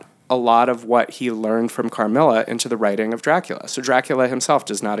brought a lot of what he learned from Carmilla into the writing of Dracula. So Dracula himself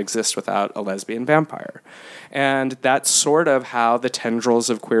does not exist without a lesbian vampire. And that's sort of how the tendrils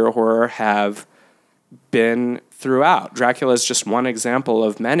of queer horror have been throughout. Dracula is just one example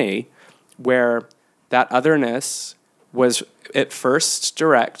of many where that otherness was at first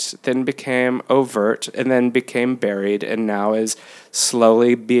direct, then became overt, and then became buried, and now is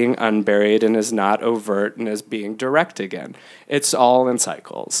slowly being unburied and is not overt and is being direct again. It's all in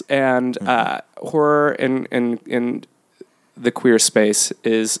cycles. And horror in the queer space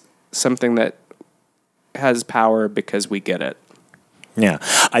is something that has power because we get it. Yeah.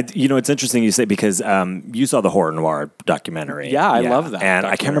 It's interesting you say because you saw the Horror Noir documentary. Yeah, I love that. And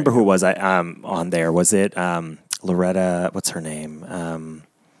I can't remember who was on there. Was it Loretta, what's her name?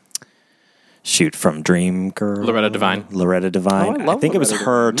 From Dreamgirl. Loretta Devine. I think it was Loretta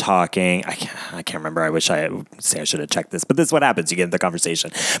her Devine. talking. I can't remember. I wish I should have checked this. But this is what happens. You get in the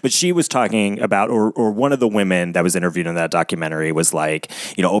conversation. But she was talking about, or one of the women that was interviewed in that documentary was like,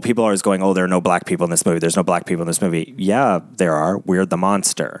 people are always going, there are no black people in this movie. There's no black people in this movie. Yeah, there are. We're the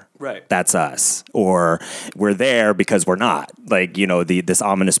monster. Right. That's us. Or we're there because we're not. Like, this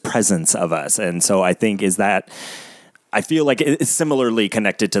ominous presence of us. And so I think I feel like it's similarly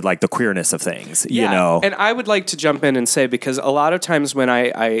connected to like the queerness of things, And I would like to jump in and say, because a lot of times when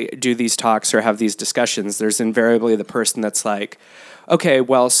I do these talks or have these discussions, there's invariably the person that's like, okay,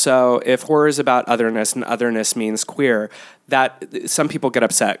 well, so if horror is about otherness and otherness means queer, that some people get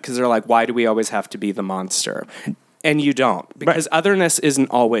upset because they're like, why do we always have to be the monster? And you don't, because otherness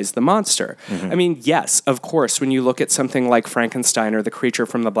isn't always the monster. Mm-hmm. I mean, yes, of course, when you look at something like Frankenstein or the creature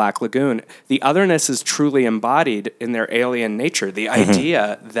from the Black Lagoon, the otherness is truly embodied in their alien nature. The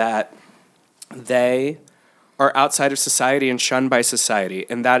idea that they are outside of society and shunned by society,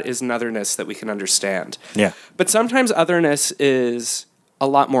 and that is an otherness that we can understand. Yeah. But sometimes otherness is a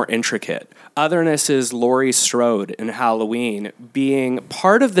lot more intricate. Otherness is Laurie Strode in Halloween being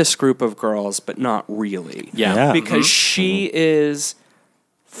part of this group of girls, but not really. Yeah. Because she is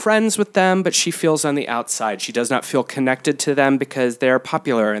friends with them, but she feels on the outside. She does not feel connected to them because they're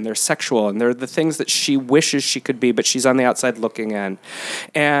popular and they're sexual and they're the things that she wishes she could be, but she's on the outside looking in.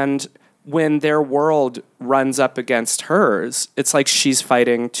 And when their world runs up against hers, it's like she's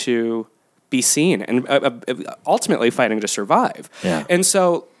fighting to be seen and ultimately fighting to survive. Yeah. And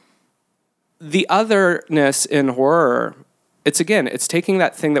so the otherness in horror, it's taking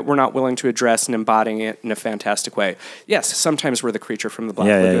that thing that we're not willing to address and embodying it in a fantastic way. Yes, sometimes we're the creature from the Black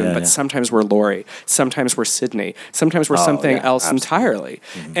Lagoon, but sometimes we're Laurie, sometimes we're Sydney, sometimes we're something else entirely.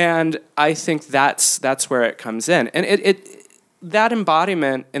 Mm-hmm. And I think that's where it comes in. And it that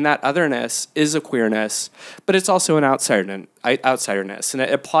embodiment and that otherness is a queerness, but it's also an outsiderness. And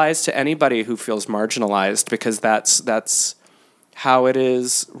it applies to anybody who feels marginalized because that's how it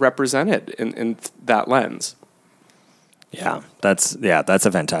is represented in that lens. Yeah, that's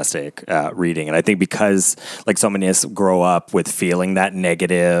a fantastic reading. And I think because like so many of us grow up with feeling that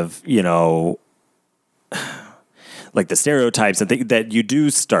negative, like the stereotypes and that you do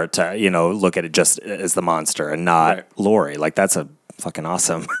start to, look at it just as the monster and not Laurie. Like that's a fucking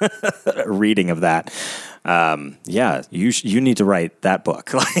awesome reading of that. You need to write that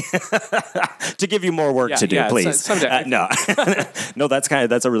book to give you more work to do, please. No, that's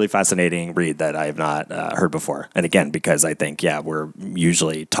a really fascinating read that I have not heard before. And again, because I think, we're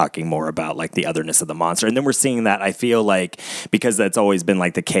usually talking more about like the otherness of the monster. And then we're seeing that, I feel like, because that's always been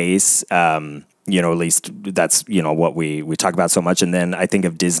like the case, at least that's, what we talk about so much. And then I think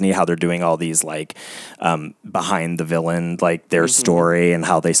of Disney, how they're doing all these like behind the villain, like their story and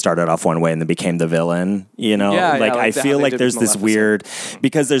how they started off one way and then became the villain, I feel like there's this weird,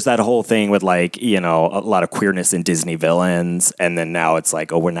 because there's that whole thing with like, a lot of queerness in Disney villains. And then now it's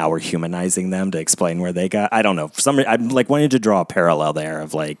like, we're humanizing them to explain where they got, I don't know. For some reason, I'm like wanting to draw a parallel there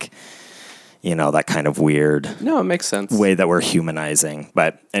of like, that kind of weird. No, it makes sense. Way that we're humanizing.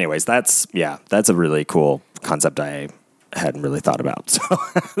 But anyways, that's a really cool concept I hadn't really thought about. So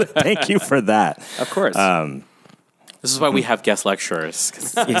thank you for that. Of course. This is why we have guest lecturers.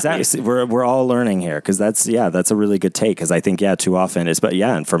 Exactly. We're all learning here because that's a really good take because I think, too often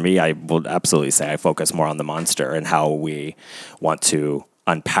and for me, I will absolutely say I focus more on the monster and how we want to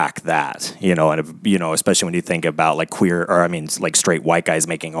unpack that, and especially when you think about like like straight white guys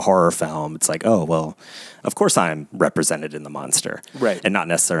making a horror film, it's like, oh, well, of course I'm represented in the monster, right, and not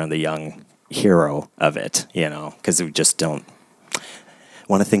necessarily the young hero of it, because we just don't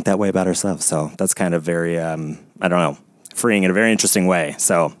want to think that way about ourselves. So that's kind of very, I don't know, freeing in a very interesting way.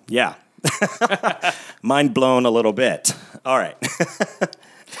 So mind blown a little bit. All right.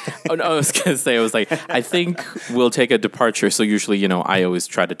 Oh, no, I was going to say, I think we'll take a departure. So usually, I always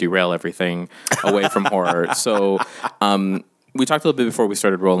try to derail everything away from horror. So we talked a little bit before we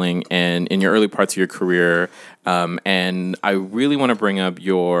started rolling and in your early parts of your career. And I really want to bring up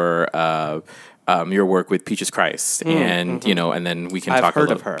your work with Peaches Christ, and and then we can talk a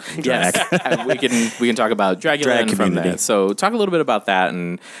little of her. Yes, and we can talk about Dragula from that. So talk a little bit about that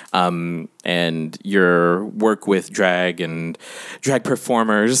and your work with drag and drag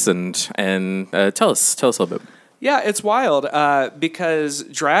performers and tell us a little bit. Yeah, it's wild because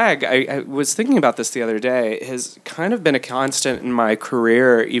drag, I was thinking about this the other day, has kind of been a constant in my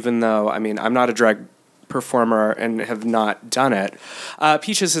career, even though, I'm not a drag performer and have not done it.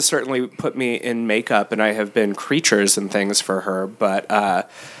 Peaches has certainly put me in makeup, and I have been creatures and things for her, but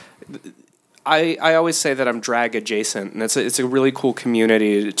I always say that I'm drag adjacent, and it's a really cool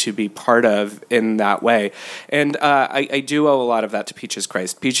community to be part of in that way. And I do owe a lot of that to Peaches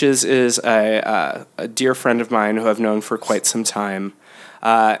Christ. Peaches is a dear friend of mine who I've known for quite some time.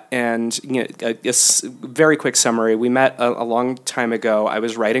 And a very quick summary, we met a long time ago. I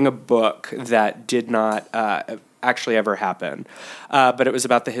was writing a book that did not actually ever happen, but it was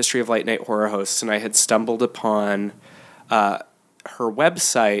about the history of late night horror hosts, and I had stumbled upon her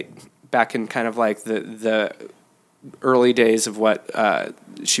website back in kind of like the early days of what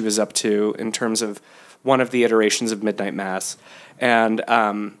she was up to in terms of one of the iterations of Midnight Mass. And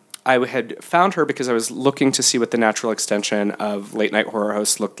I had found her because I was looking to see what the natural extension of late night horror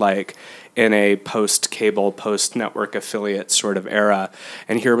hosts looked like in a post-cable, post-network affiliate sort of era.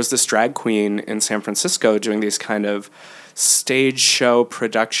 And here was this drag queen in San Francisco doing these kind of stage show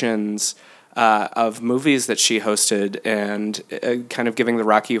productions of movies that she hosted, and kind of giving the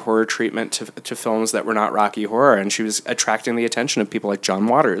Rocky Horror treatment to films that were not Rocky Horror. And she was attracting the attention of people like John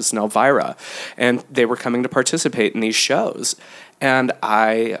Waters and Elvira, and they were coming to participate in these shows. And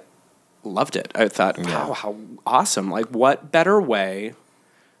I loved it. I thought, wow, how awesome. Like, what better way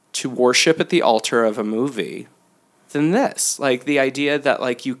to worship at the altar of a movie than this? Like, the idea that,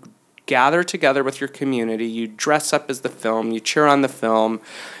 like, you gather together with your community, you dress up as the film, you cheer on the film,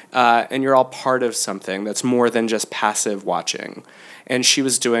 and you're all part of something that's more than just passive watching. And she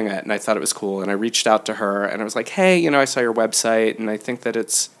was doing it, and I thought it was cool. And I reached out to her, and I was like, hey, I saw your website, and I think that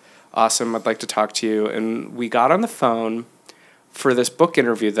it's awesome. I'd like to talk to you. And we got on the phone for this book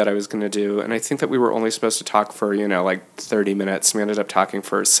interview that I was going to do, and I think that we were only supposed to talk for, like 30 minutes. We ended up talking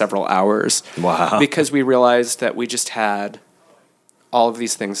for several hours. Wow. Because we realized that we just had all of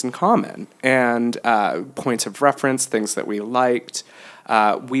these things in common, and points of reference, things that we liked.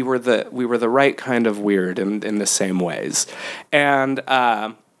 We were the right kind of weird in the same ways. And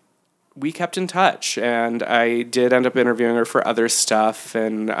we kept in touch, and I did end up interviewing her for other stuff,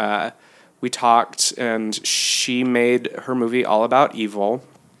 and we talked, and she made her movie All About Evil,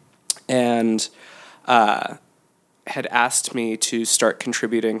 and had asked me to start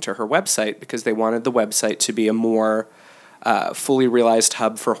contributing to her website because they wanted the website to be a more fully realized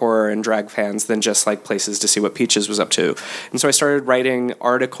hub for horror and drag fans than just like places to see what Peaches was up to. And so I started writing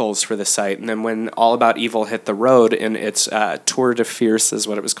articles for the site, and then when All About Evil hit the road in its Tour de Fierce is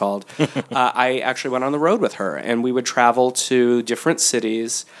what it was called, I actually went on the road with her, and we would travel to different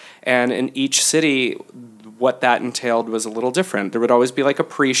cities, and in each city what that entailed was a little different. There would always be like a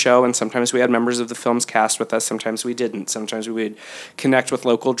pre-show, and sometimes we had members of the film's cast with us, sometimes we didn't. Sometimes we would connect with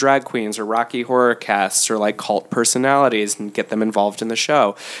local drag queens or Rocky Horror casts or like cult personalities and get them involved in the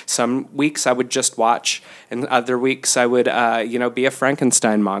show. Some weeks I would just watch, and other weeks I would be a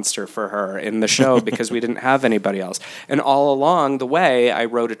Frankenstein monster for her in the show because we didn't have anybody else. And all along the way I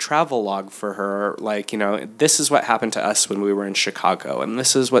wrote a travel log for her, like, this is what happened to us when we were in Chicago, and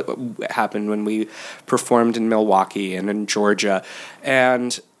this is what happened when we performed in Milwaukee and in Georgia.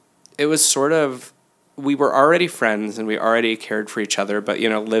 And it was sort of, we were already friends and we already cared for each other, but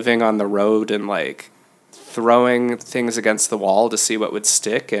living on the road and like throwing things against the wall to see what would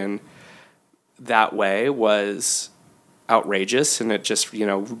stick, and that way was outrageous, and it just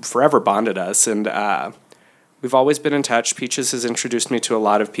forever bonded us. And we've always been in touch. Peaches has introduced me to a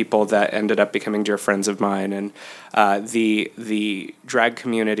lot of people that ended up becoming dear friends of mine, and the drag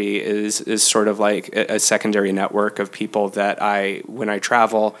community is sort of like a secondary network of people that when I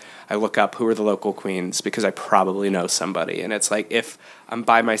travel, I look up who are the local queens because I probably know somebody. And it's like, if I'm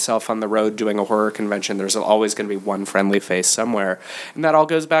by myself on the road doing a horror convention, there's always going to be one friendly face somewhere. And that all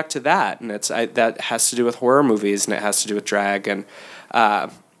goes back to that. And that has to do with horror movies, and it has to do with drag. And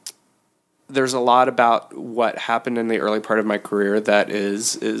there's a lot about what happened in the early part of my career that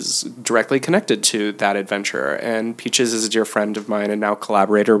is directly connected to that adventure. And Peaches is a dear friend of mine and now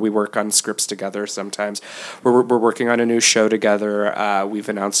collaborator. We work on scripts together sometimes. We're working on a new show together. We've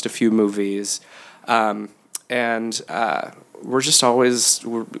announced a few movies. And we're just always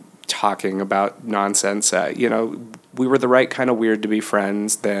talking about nonsense. We were the right kind of weird to be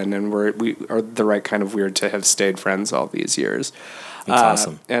friends then, and we are the right kind of weird to have stayed friends all these years. That's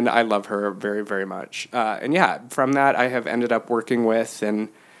awesome. And I love her very, very much. From that, I have ended up working with and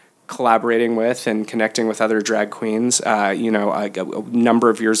collaborating with and connecting with other drag queens. A number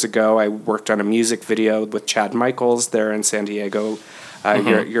of years ago, I worked on a music video with Chad Michaels there in San Diego,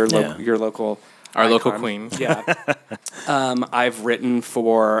 your local Our icon. local queen. Yeah. I've written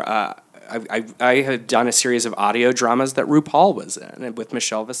for I had done a series of audio dramas that RuPaul was in, and with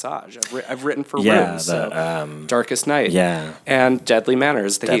Michelle Visage. I've written for Rooms, Darkest Night, and Deadly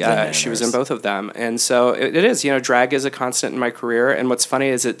Manners. She was in both of them, and so it is. Drag is a constant in my career, and what's funny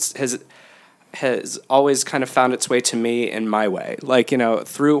is it has always kind of found its way to me in my way,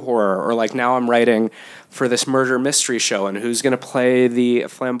 through horror, or now I'm writing for this murder mystery show, and who's going to play the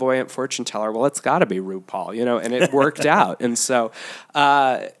flamboyant fortune teller? Well, it's got to be RuPaul, and it worked out. And so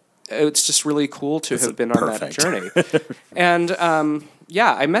it's just really cool to have been on that journey. And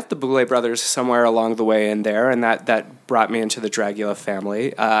I met the Boulet brothers somewhere along the way in there, and that brought me into the Dragula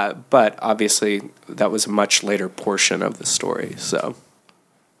family. But obviously, that was a much later portion of the story. So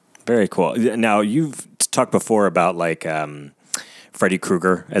very cool. Now, you've talked before about Freddy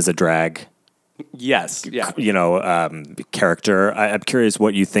Krueger as a drag. Yes. Yeah. Character. I'm curious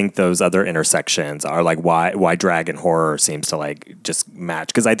what you think those other intersections are, why drag and horror seems to just match.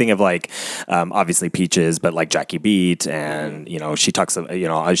 Because I think of obviously Peaches, but Jackie Beat, and she talks.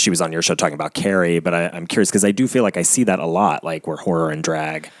 She was on your show talking about Carrie. But I'm curious because I do feel like I see that a lot, where horror and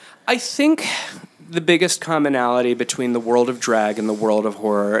drag. I think the biggest commonality between the world of drag and the world of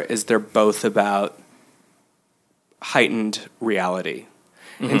horror is they're both about heightened reality.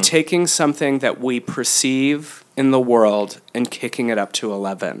 And taking something that we perceive in the world and kicking it up to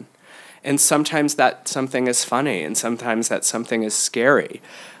 11. And sometimes that something is funny, and sometimes that something is scary,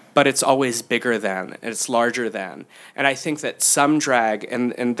 but it's always bigger than, and it's larger than. And I think that some drag,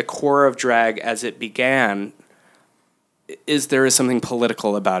 and the core of drag as it began, there is something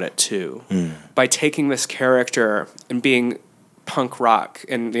political about it too. By taking this character and being punk rock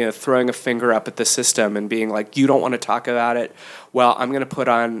and throwing a finger up at the system and being you don't want to talk about it, well, I'm going to put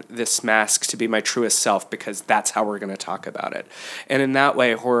on this mask to be my truest self because that's how we're going to talk about it. And in that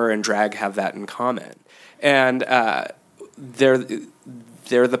way, horror and drag have that in common. And they're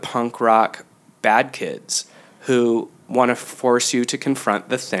the punk rock bad kids who want to force you to confront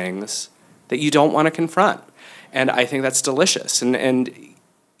the things that you don't want to confront. And I think that's delicious. And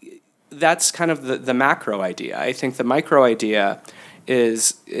that's kind of the macro idea. I think the micro idea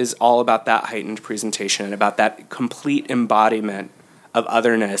is all about that heightened presentation, about that complete embodiment of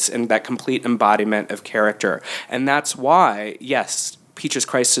otherness and that complete embodiment of character. And that's why, yes, Peaches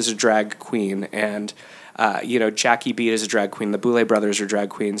Christ is a drag queen, and Jackie Beat is a drag queen, the Boulet brothers are drag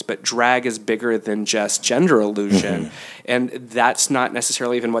queens, but drag is bigger than just gender illusion, and that's not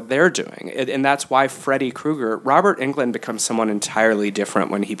necessarily even what they're doing. And that's why Freddy Krueger, Robert Englund becomes someone entirely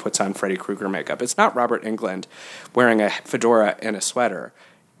different when he puts on Freddy Krueger makeup. It's not Robert Englund wearing a fedora and a sweater.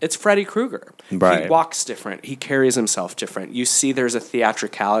 It's Freddy Krueger. Right. He walks different. He carries himself different. You see there's a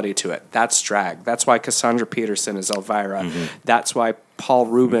theatricality to it. That's drag. That's why Cassandra Peterson is Elvira. That's why Paul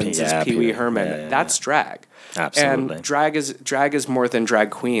Rubens is Pee Wee Herman. Yeah. That's drag. Absolutely. And drag is more than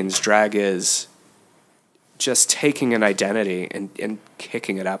drag queens. Drag is just taking an identity and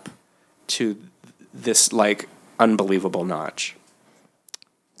kicking it up to this unbelievable notch.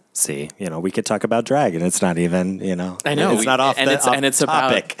 See, we could talk about drag, and it's not even, I know it's not off and the it's, and it's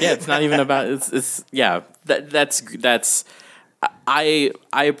topic. About, it's not even about. It's that's. I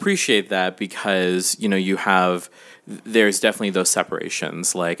appreciate that because you have. There's definitely those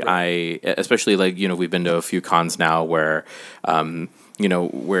separations. Especially we've been to a few cons now where.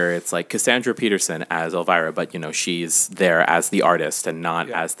 Where it's Cassandra Peterson as Elvira, but she's there as the artist and not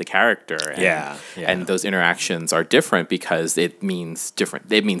as the character. And, and those interactions are different because it means different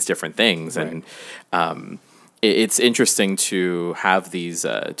things. Right. And it's interesting to have these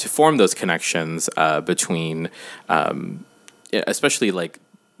to form those connections between, especially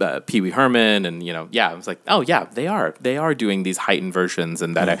Pee Wee Herman and I was they are doing these heightened versions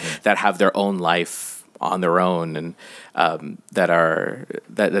and that have their own life on their own and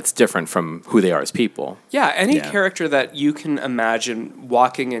that's different from who they are as people. Yeah, any character that you can imagine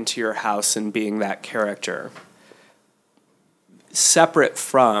walking into your house and being that character, separate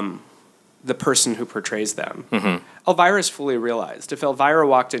from the person who portrays them. Elvira's fully realized. If Elvira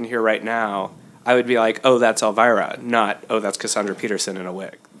walked in here right now, I would be like, oh, that's Elvira, not, oh, that's Cassandra Peterson in a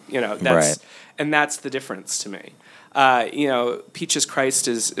wig. And that's the difference to me. Peaches Christ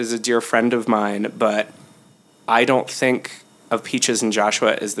is a dear friend of mine, but I don't think of Peaches and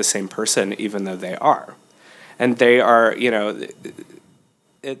Joshua as the same person, even though they are. And they are,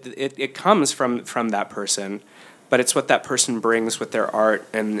 it comes from that person, but it's what that person brings with their art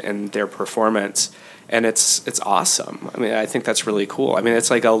and their performance, and it's awesome. I mean, I think that's really cool. I mean, it's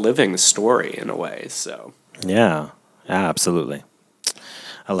like a living story in a way. So yeah, absolutely.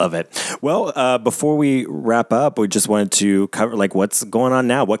 I love it. Well, before we wrap up, we just wanted to cover like what's going on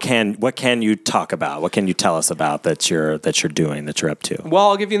now. What can you talk about? What can you tell us about that you're doing, that you're up to? Well,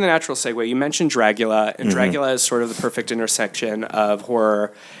 I'll give you the natural segue. You mentioned Dragula, and Dragula is sort of the perfect intersection of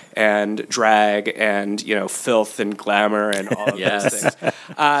horror and drag and filth and glamour and all of those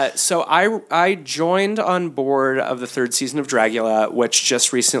things. So I joined on board of the third season of Dragula, which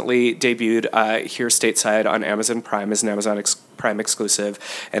just recently debuted here stateside on Amazon Prime as an Amazon Prime exclusive,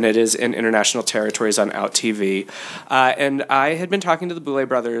 and it is in international territories on Out TV. And I had been talking to the Boulet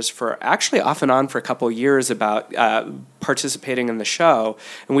brothers for actually off and on for a couple of years about participating in the show,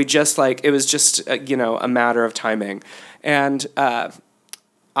 and we just it was just a matter of timing. And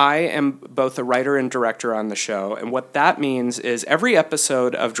I am both a writer and director on the show, and what that means is every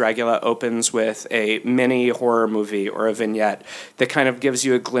episode of Dragula opens with a mini horror movie or a vignette that kind of gives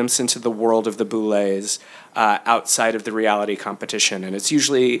you a glimpse into the world of the Boulets outside of the reality competition, and it's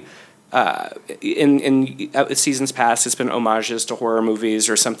usually in seasons past, it's been homages to horror movies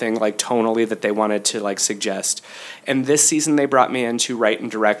or something like tonally that they wanted to suggest. And this season, they brought me in to write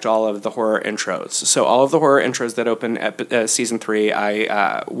and direct all of the horror intros. So all of the horror intros that open at season 3,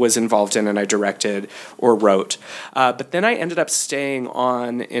 I was involved in and I directed or wrote. But then I ended up staying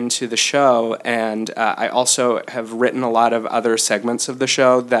on into the show, and I also have written a lot of other segments of the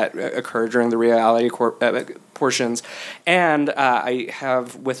show that occur during the reality portions, and I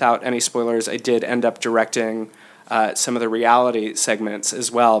have, without any spoilers, I did end up directing some of the reality segments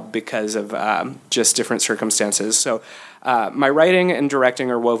as well because of just different circumstances. So my writing and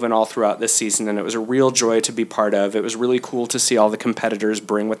directing are woven all throughout this season, and it was a real joy to be part of. It was really cool to see all the competitors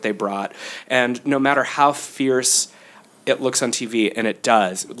bring what they brought, and no matter how fierce it looks on TV, and it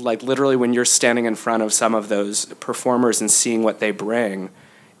does, literally when you're standing in front of some of those performers and seeing what they bring,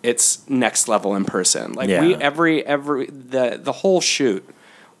 it's next level in person. The whole shoot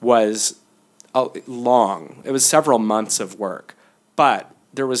was long. It was several months of work, but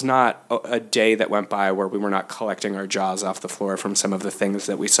there was not a day that went by where we were not collecting our jaws off the floor from some of the things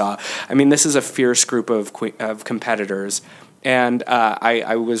that we saw. I mean, this is a fierce group of competitors, and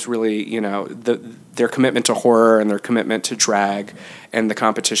I was really, their commitment to horror and their commitment to drag and the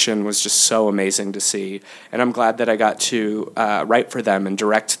competition was just so amazing to see. And I'm glad that I got to write for them and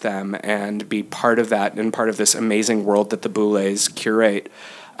direct them and be part of that and part of this amazing world that the Boulets curate.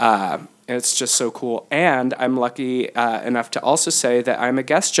 And it's just so cool. And I'm lucky enough to also say that I'm a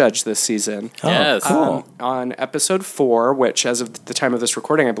guest judge this season. Oh, yes. Cool. On episode 4, which as of the time of this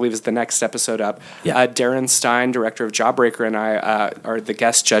recording, I believe is the next episode up. Yeah. Darren Stein, director of Jawbreaker, and I are the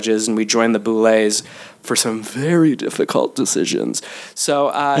guest judges, and we joined the Boulets for some very difficult decisions.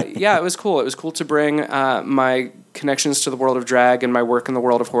 So, it was cool. It was cool to bring my connections to the world of drag and my work in the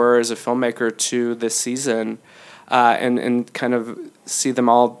world of horror as a filmmaker to this season and kind of see them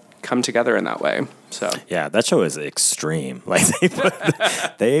all come together in that way. So yeah, that show is extreme.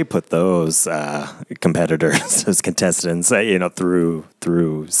 They put those competitors, those contestants,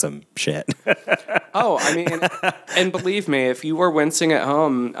 through some shit. Oh, I mean, and believe me, if you were wincing at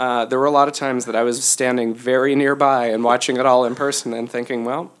home, there were a lot of times that I was standing very nearby and watching it all in person and thinking,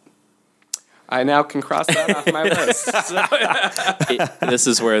 well, I now can cross that off my list. So. This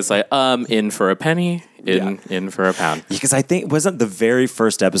is where it's like, in for a penny, in for a pound. Because I think, wasn't the very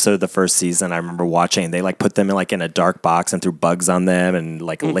first episode of the first season, I remember watching, they put them in a dark box and threw bugs on them and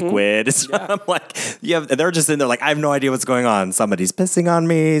liquid. Yeah. I'm they're just in there I have no idea what's going on. Somebody's pissing on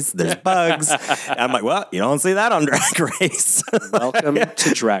me. There's bugs. And I'm like, well, you don't see that on Drag Race. Welcome to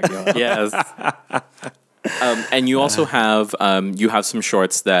Dragula. Yes. And you also have some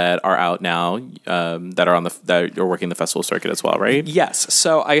shorts that are out now that are that you're working the festival circuit as well, right? Yes.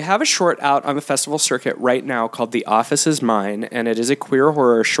 So I have a short out on the festival circuit right now called "The Office Is Mine," and it is a queer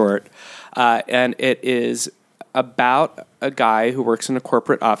horror short, and it is about a guy who works in a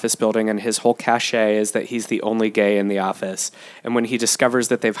corporate office building, and his whole cachet is that he's the only gay in the office. And when he discovers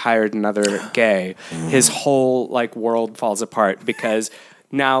that they've hired another gay, his whole world falls apart because.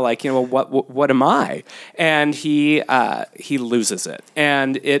 Now, what am I? And he loses it,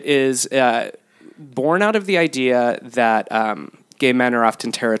 and it is born out of the idea that gay men are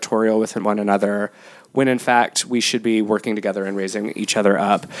often territorial with one another, when in fact we should be working together and raising each other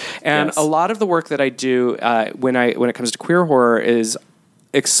up. And a lot of the work that I do when it comes to queer horror is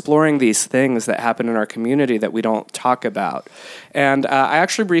exploring these things that happen in our community that we don't talk about. And I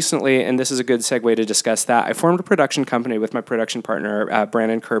actually recently, and this is a good segue to discuss that, I formed a production company with my production partner,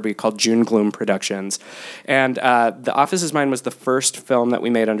 Brandon Kirby, called June Gloom Productions. And The Office Is Mine was the first film that we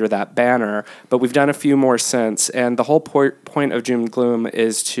made under that banner, but we've done a few more since. And the whole point of June Gloom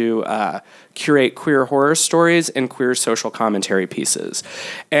is to curate queer horror stories and queer social commentary pieces.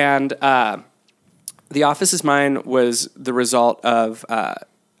 And The Office Is Mine was the result of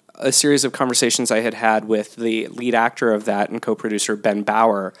a series of conversations I had with the lead actor of that and co-producer Ben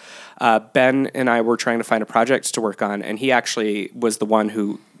Bauer. Ben and I were trying to find a project to work on, and he actually was the one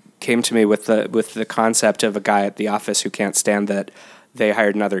who came to me with the concept of a guy at the office who can't stand that they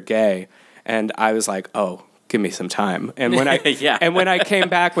hired another gay. And I was like, oh, give me some time. And when I and when I came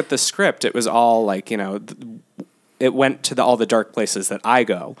back with the script, it was all like, it went to all the dark places that I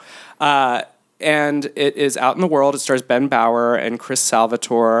go. And it is out in the world. It stars Ben Bauer and Chris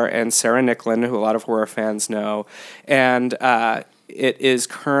Salvatore and Sarah Nicklin, who a lot of horror fans know. And it is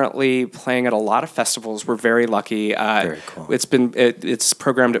currently playing at a lot of festivals. We're very lucky. Very cool. It's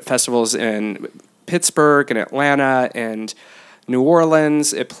programmed at festivals in Pittsburgh and Atlanta and New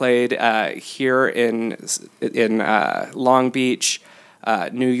Orleans. It played here in Long Beach,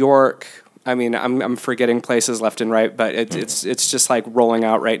 New York. I mean, I'm forgetting places left and right, but it's just like rolling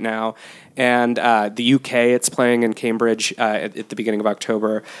out right now. And the UK, it's playing in Cambridge at the beginning of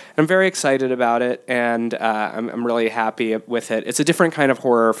October. I'm very excited about it, and I'm really happy with it. It's a different kind of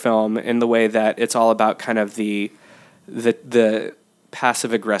horror film in the way that it's all about kind of the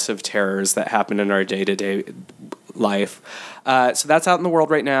passive-aggressive terrors that happen in our day-to-day life. So that's out in the world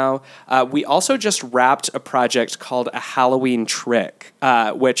right now. We also just wrapped a project called A Halloween Trick,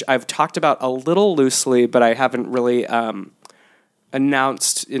 which I've talked about a little loosely, but I haven't really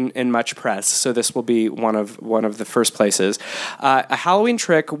announced in much press. So this will be one of the first places. A Halloween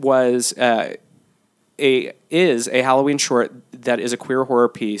Trick was a Halloween short that is a queer horror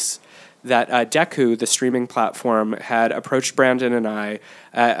piece that Deku, the streaming platform, had approached Brandon and I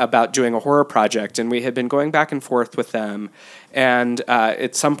about doing a horror project, and we had been going back and forth with them. And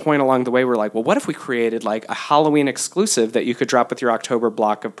at some point along the way, we're like, well, what if we created like a Halloween exclusive that you could drop with your October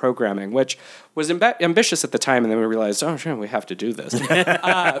block of programming, which was ambitious at the time, and then we realized, oh, sure, we have to do this.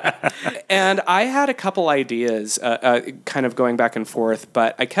 And I had a couple ideas kind of going back and forth,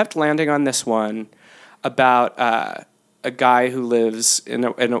 but I kept landing on this one about a guy who lives in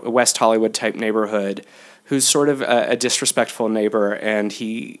a West Hollywood type neighborhood who's sort of a disrespectful neighbor, and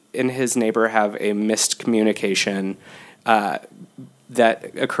he and his neighbor have a missed communication that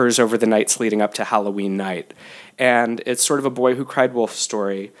occurs over the nights leading up to Halloween night. And it's sort of a boy who cried wolf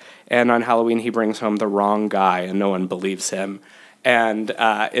story, and on Halloween he brings home the wrong guy and no one believes him. And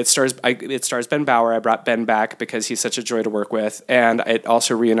it stars Ben Bauer. I brought Ben back because he's such a joy to work with. And it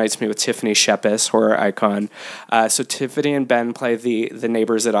also reunites me with Tiffany Shepis, horror icon. So Tiffany and Ben play the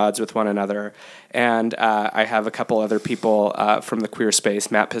neighbors at odds with one another. And I have a couple other people from the queer space,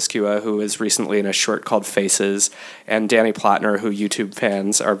 Matt Piscua, who is recently in a short called Faces, and Danny Plotner, who YouTube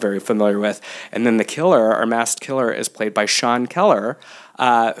fans are very familiar with. And then the killer, our masked killer, is played by Sean Keller,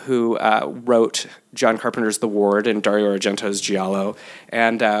 who wrote John Carpenter's The Ward and Dario Argento's Giallo.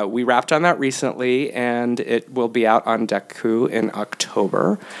 And we wrapped on that recently, and it will be out on Deku in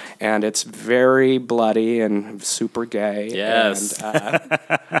October. And it's very bloody and super gay. Yes. And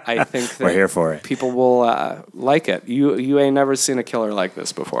I think that we're here for it. People will like it. You ain't never seen a killer like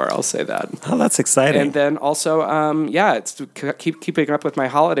this before, I'll say that. Oh, that's exciting. And then also, it's to keeping up with my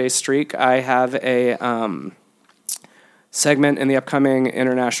holiday streak, I have a segment in the upcoming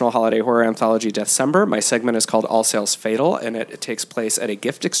International Holiday Horror Anthology December. My segment is called All Sales Fatal, and it takes place at a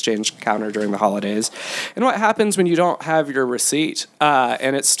gift exchange counter during the holidays. And what happens when you don't have your receipt?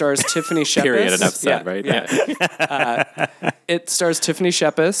 And it stars Tiffany Shepis. Period, enough said, right? Yeah. It stars Tiffany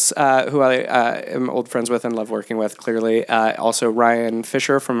Shepis, who I am old friends with and love working with, clearly. Also Ryan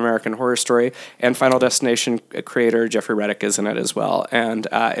Fisher from American Horror Story, and Final Destination creator Jeffrey Reddick is in it as well. And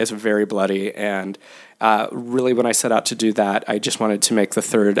it's very bloody, and really, when I set out to do that, I just wanted to make the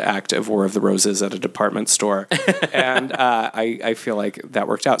third act of War of the Roses at a department store. And I feel like that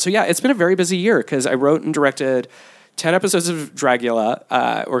worked out. So yeah, it's been a very busy year because I wrote and directed 10 episodes of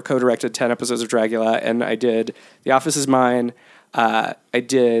Dragula, or co-directed 10 episodes of Dragula, and I did The Office Is Mine, I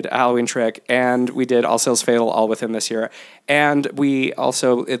did A Halloween Trick, and we did All Sales Fatal all within this year. And we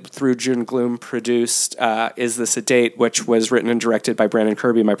also, through June Gloom, produced Is This a Date, which was written and directed by Brandon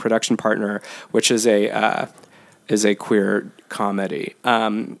Kirby, my production partner, which is a is a queer comedy.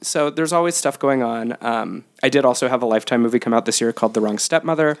 So there's always stuff going on. I did also have a Lifetime movie come out this year called The Wrong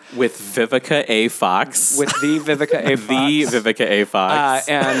Stepmother. With Vivica A. Fox. With the Vivica A. Fox. The Vivica A. Fox.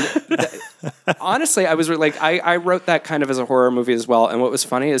 Honestly, I was I wrote that kind of as a horror movie as well. And what was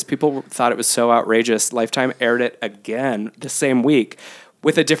funny is people thought it was so outrageous. Lifetime aired it again the same week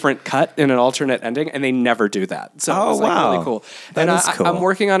with a different cut and an alternate ending, and they never do that. So it was really cool. That is cool. I'm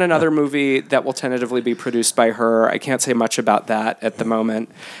working on another movie that will tentatively be produced by her. I can't say much about that at the moment.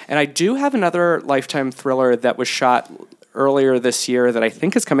 And I do have another Lifetime thriller that was shot earlier this year that I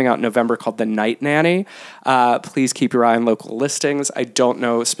think is coming out in November called The Night Nanny. Please keep your eye on local listings. I don't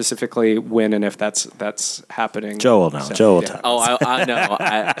know specifically when and if that's happening. Joe will know. So, Joe will yeah. tell. Oh, I know.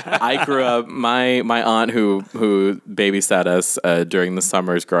 I grew up. My aunt who babysat us during the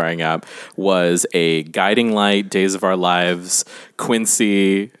summers growing up was a Guiding Light, Days of Our Lives,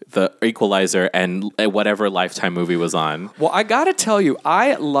 Quincy, The Equalizer, and whatever Lifetime movie was on. Well, I gotta tell you,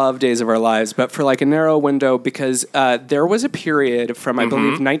 I love Days of Our Lives, but for like a narrow window because there was a period from I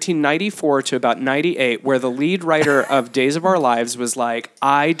believe 1994 to about 98 where the lead writer of Days of Our Lives was like,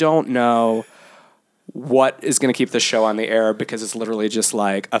 I don't know what is going to keep this show on the air because it's literally just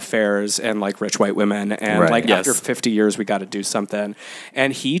like affairs and like rich white women and after 50 years we got to do something,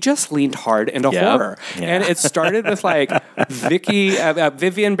 and he just leaned hard into horror. And it started with like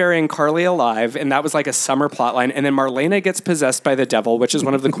Vivian burying Carly alive, and that was like a summer plotline, and then Marlena gets possessed by the devil, which is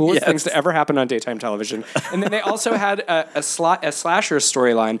one of the coolest things to ever happen on daytime television. And then they also had a slasher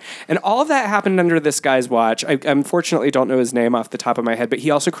storyline, and all of that happened under this guy's watch. I unfortunately don't know his name off the top of my head, but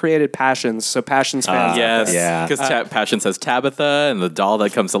he also created Passions, so Passions fans. Yes, because Passions has Tabitha and the doll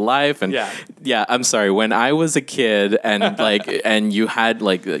that comes to life, and I'm sorry. When I was a kid, and and you had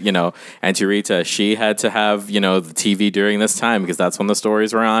Auntie Rita, she had to have the TV during this time because that's when the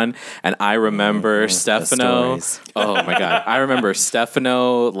stories were on, and I remember Stefano. Oh my god, I remember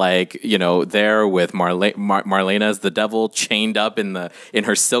Stefano there with Marlena as the devil chained up in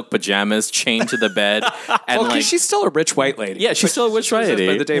her silk pajamas, chained to the bed, and because she's still a rich white lady. Yeah, she's still a rich white lady.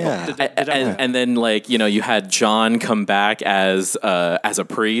 By the devil. And then you had John come back as a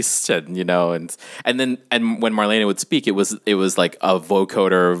priest, and then when Marlena would speak, it was like a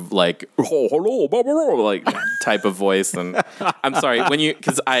vocoder hello type of voice. And I'm sorry I'm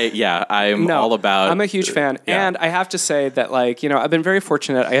a huge fan, and I have to say that I've been very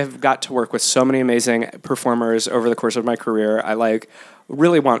fortunate. I have got to work with so many amazing performers over the course of my career. I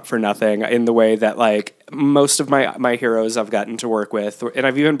really want for nothing in the way that most of my heroes I've gotten to work with, and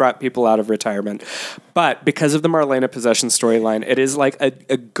I've even brought people out of retirement. But because of the Marlena possession storyline, it is a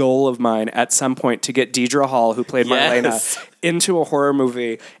goal of mine at some point to get Deidre Hall, who played Marlena, into a horror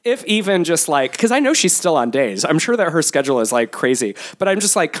movie, if even just because I know she's still on days. I'm sure that her schedule is crazy, but I'm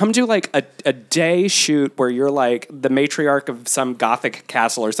just come do a day shoot where you're the matriarch of some gothic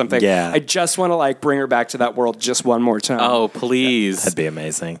castle or something. Yeah. I just want to bring her back to that world just one more time. Oh, please. That'd be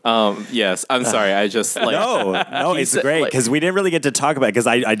amazing. Yes. I'm sorry. I just no, it's great because we didn't really get to talk about it because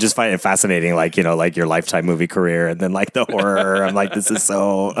I just find it fascinating, your Lifetime movie career and then the horror. I'm this is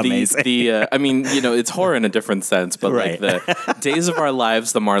so amazing. It's horror in a different sense, but the Days of Our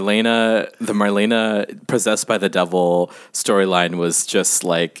Lives, the Marlena possessed by the devil storyline was just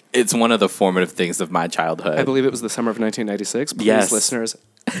it's one of the formative things of my childhood. I believe it was the summer of 1996. Please, listeners,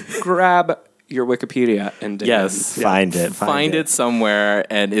 grab your Wikipedia and find it somewhere,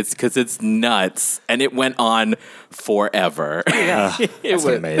 and it's because it's nuts, and it went on forever. Yeah, it was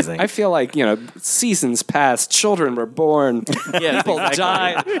amazing. I feel seasons passed, children were born, people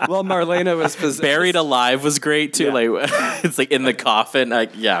died. Well, Marlena was buried alive was great too. It's in the coffin.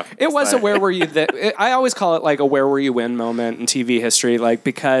 It was a where were you? I always call it a where were you when moment in TV history,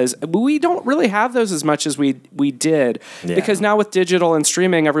 because we don't really have those as much as we did. Yeah. Because now with digital and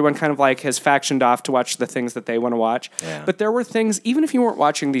streaming, everyone kind of has factioned off to watch the things that they want to watch. Yeah. But there were things, even if you weren't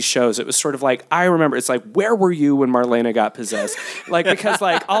watching these shows, it was sort of I remember it's where were you when Marlena got possessed? Because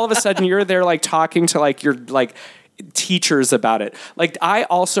all of a sudden you're there talking to your teachers about it. I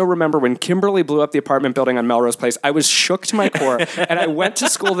also remember when Kimberly blew up the apartment building on Melrose Place, I was shook to my core, and I went to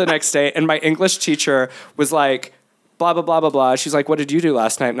school the next day, and my English teacher was blah, blah, blah, blah, blah. She's what did you do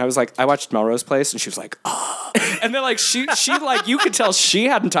last night? And I was I watched Melrose Place. And she was oh. And then she you could tell she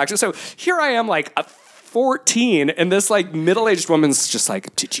hadn't talked to. So here I am 14, and this like middle-aged woman's just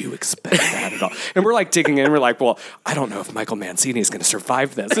like, did you expect that at all? And we're like digging in, and we're like, well, I don't know if Michael Mancini is going to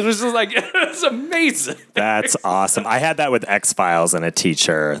survive this. And it was just like, it's amazing. That's awesome. I had that with X-Files and a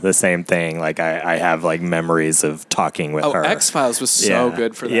teacher, the same thing. Like I have like memories of talking with her. X-Files was so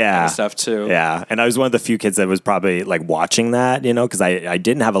good for that kind of stuff too. Yeah, and I was one of the few kids that was probably like watching that, because I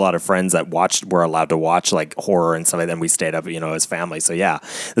didn't have a lot of friends that were allowed to watch like horror and stuff like that. And we stayed up, as family. So yeah,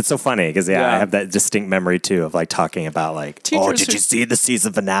 it's so funny because I have that distinct memory too of like talking about like, did you see the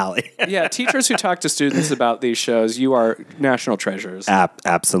season finale? Yeah, teachers who talk to students about these shows, you are national treasures.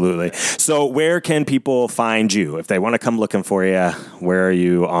 Absolutely. So where can people find you if they want to come looking for you? Where are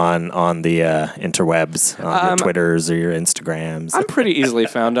you on the interwebs, on your Twitters or your Instagrams? I'm pretty easily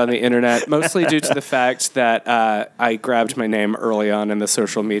found on the internet, mostly due to the fact that I grabbed my name early on in the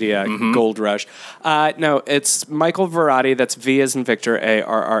social media gold rush. No, it's Michael Varrati. That's V as in Victor,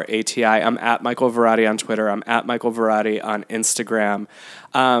 Arrati. I'm at Michael Varrati on Twitter. I'm at Michael Varrati on Instagram.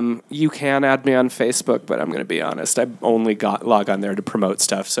 You can add me on Facebook, but I'm going to be honest, I only log on there to promote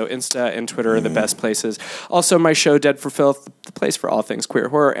stuff. So Insta and Twitter are the best places. Also, my show, Dead for Filth, the place for all things queer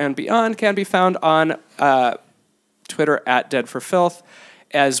horror and beyond, can be found on Twitter at Dead for Filth,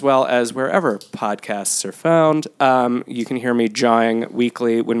 as well as wherever podcasts are found. You can hear me jawing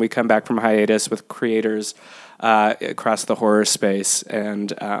weekly when we come back from hiatus with creators across the horror space.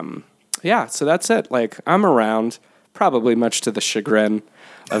 And so that's it. Like, I'm around, probably much to the chagrin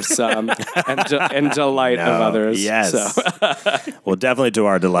of some and delight of others. Yes. So. Well, definitely to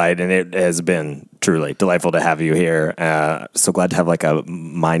our delight, and it has been truly delightful to have you here. So glad to have like a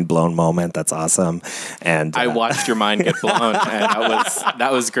mind blown moment. That's awesome. And I watched your mind get blown, and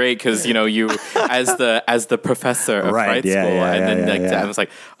that was great because you as the professor of Fright School, and then I was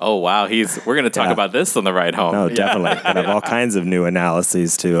like, oh wow, we're going to talk about this on the ride home. No, definitely. I have all kinds of new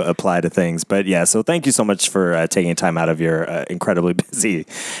analyses to apply to things. But yeah, so thank you so much for taking time out of your incredibly busy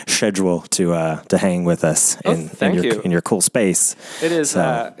schedule to hang with us in your cool space. It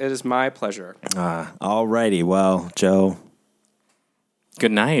is my pleasure. All righty. Well, Joe.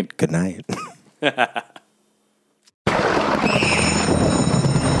 Good night. Good night.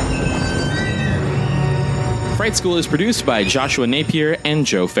 Fright School is produced by Joshua Napier and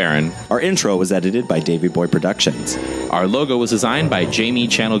Joe Farron. Our intro was edited by Davey Boy Productions. Our logo was designed by Jamie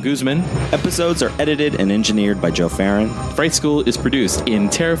Channel Guzman. Episodes are edited and engineered by Joe Farron. Fright School is produced in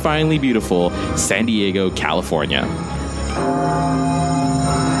terrifyingly beautiful San Diego, California.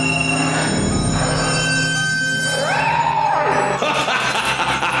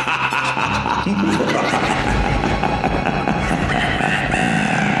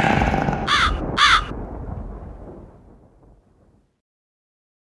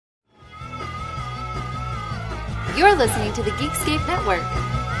 You're listening to the Geekscape Network.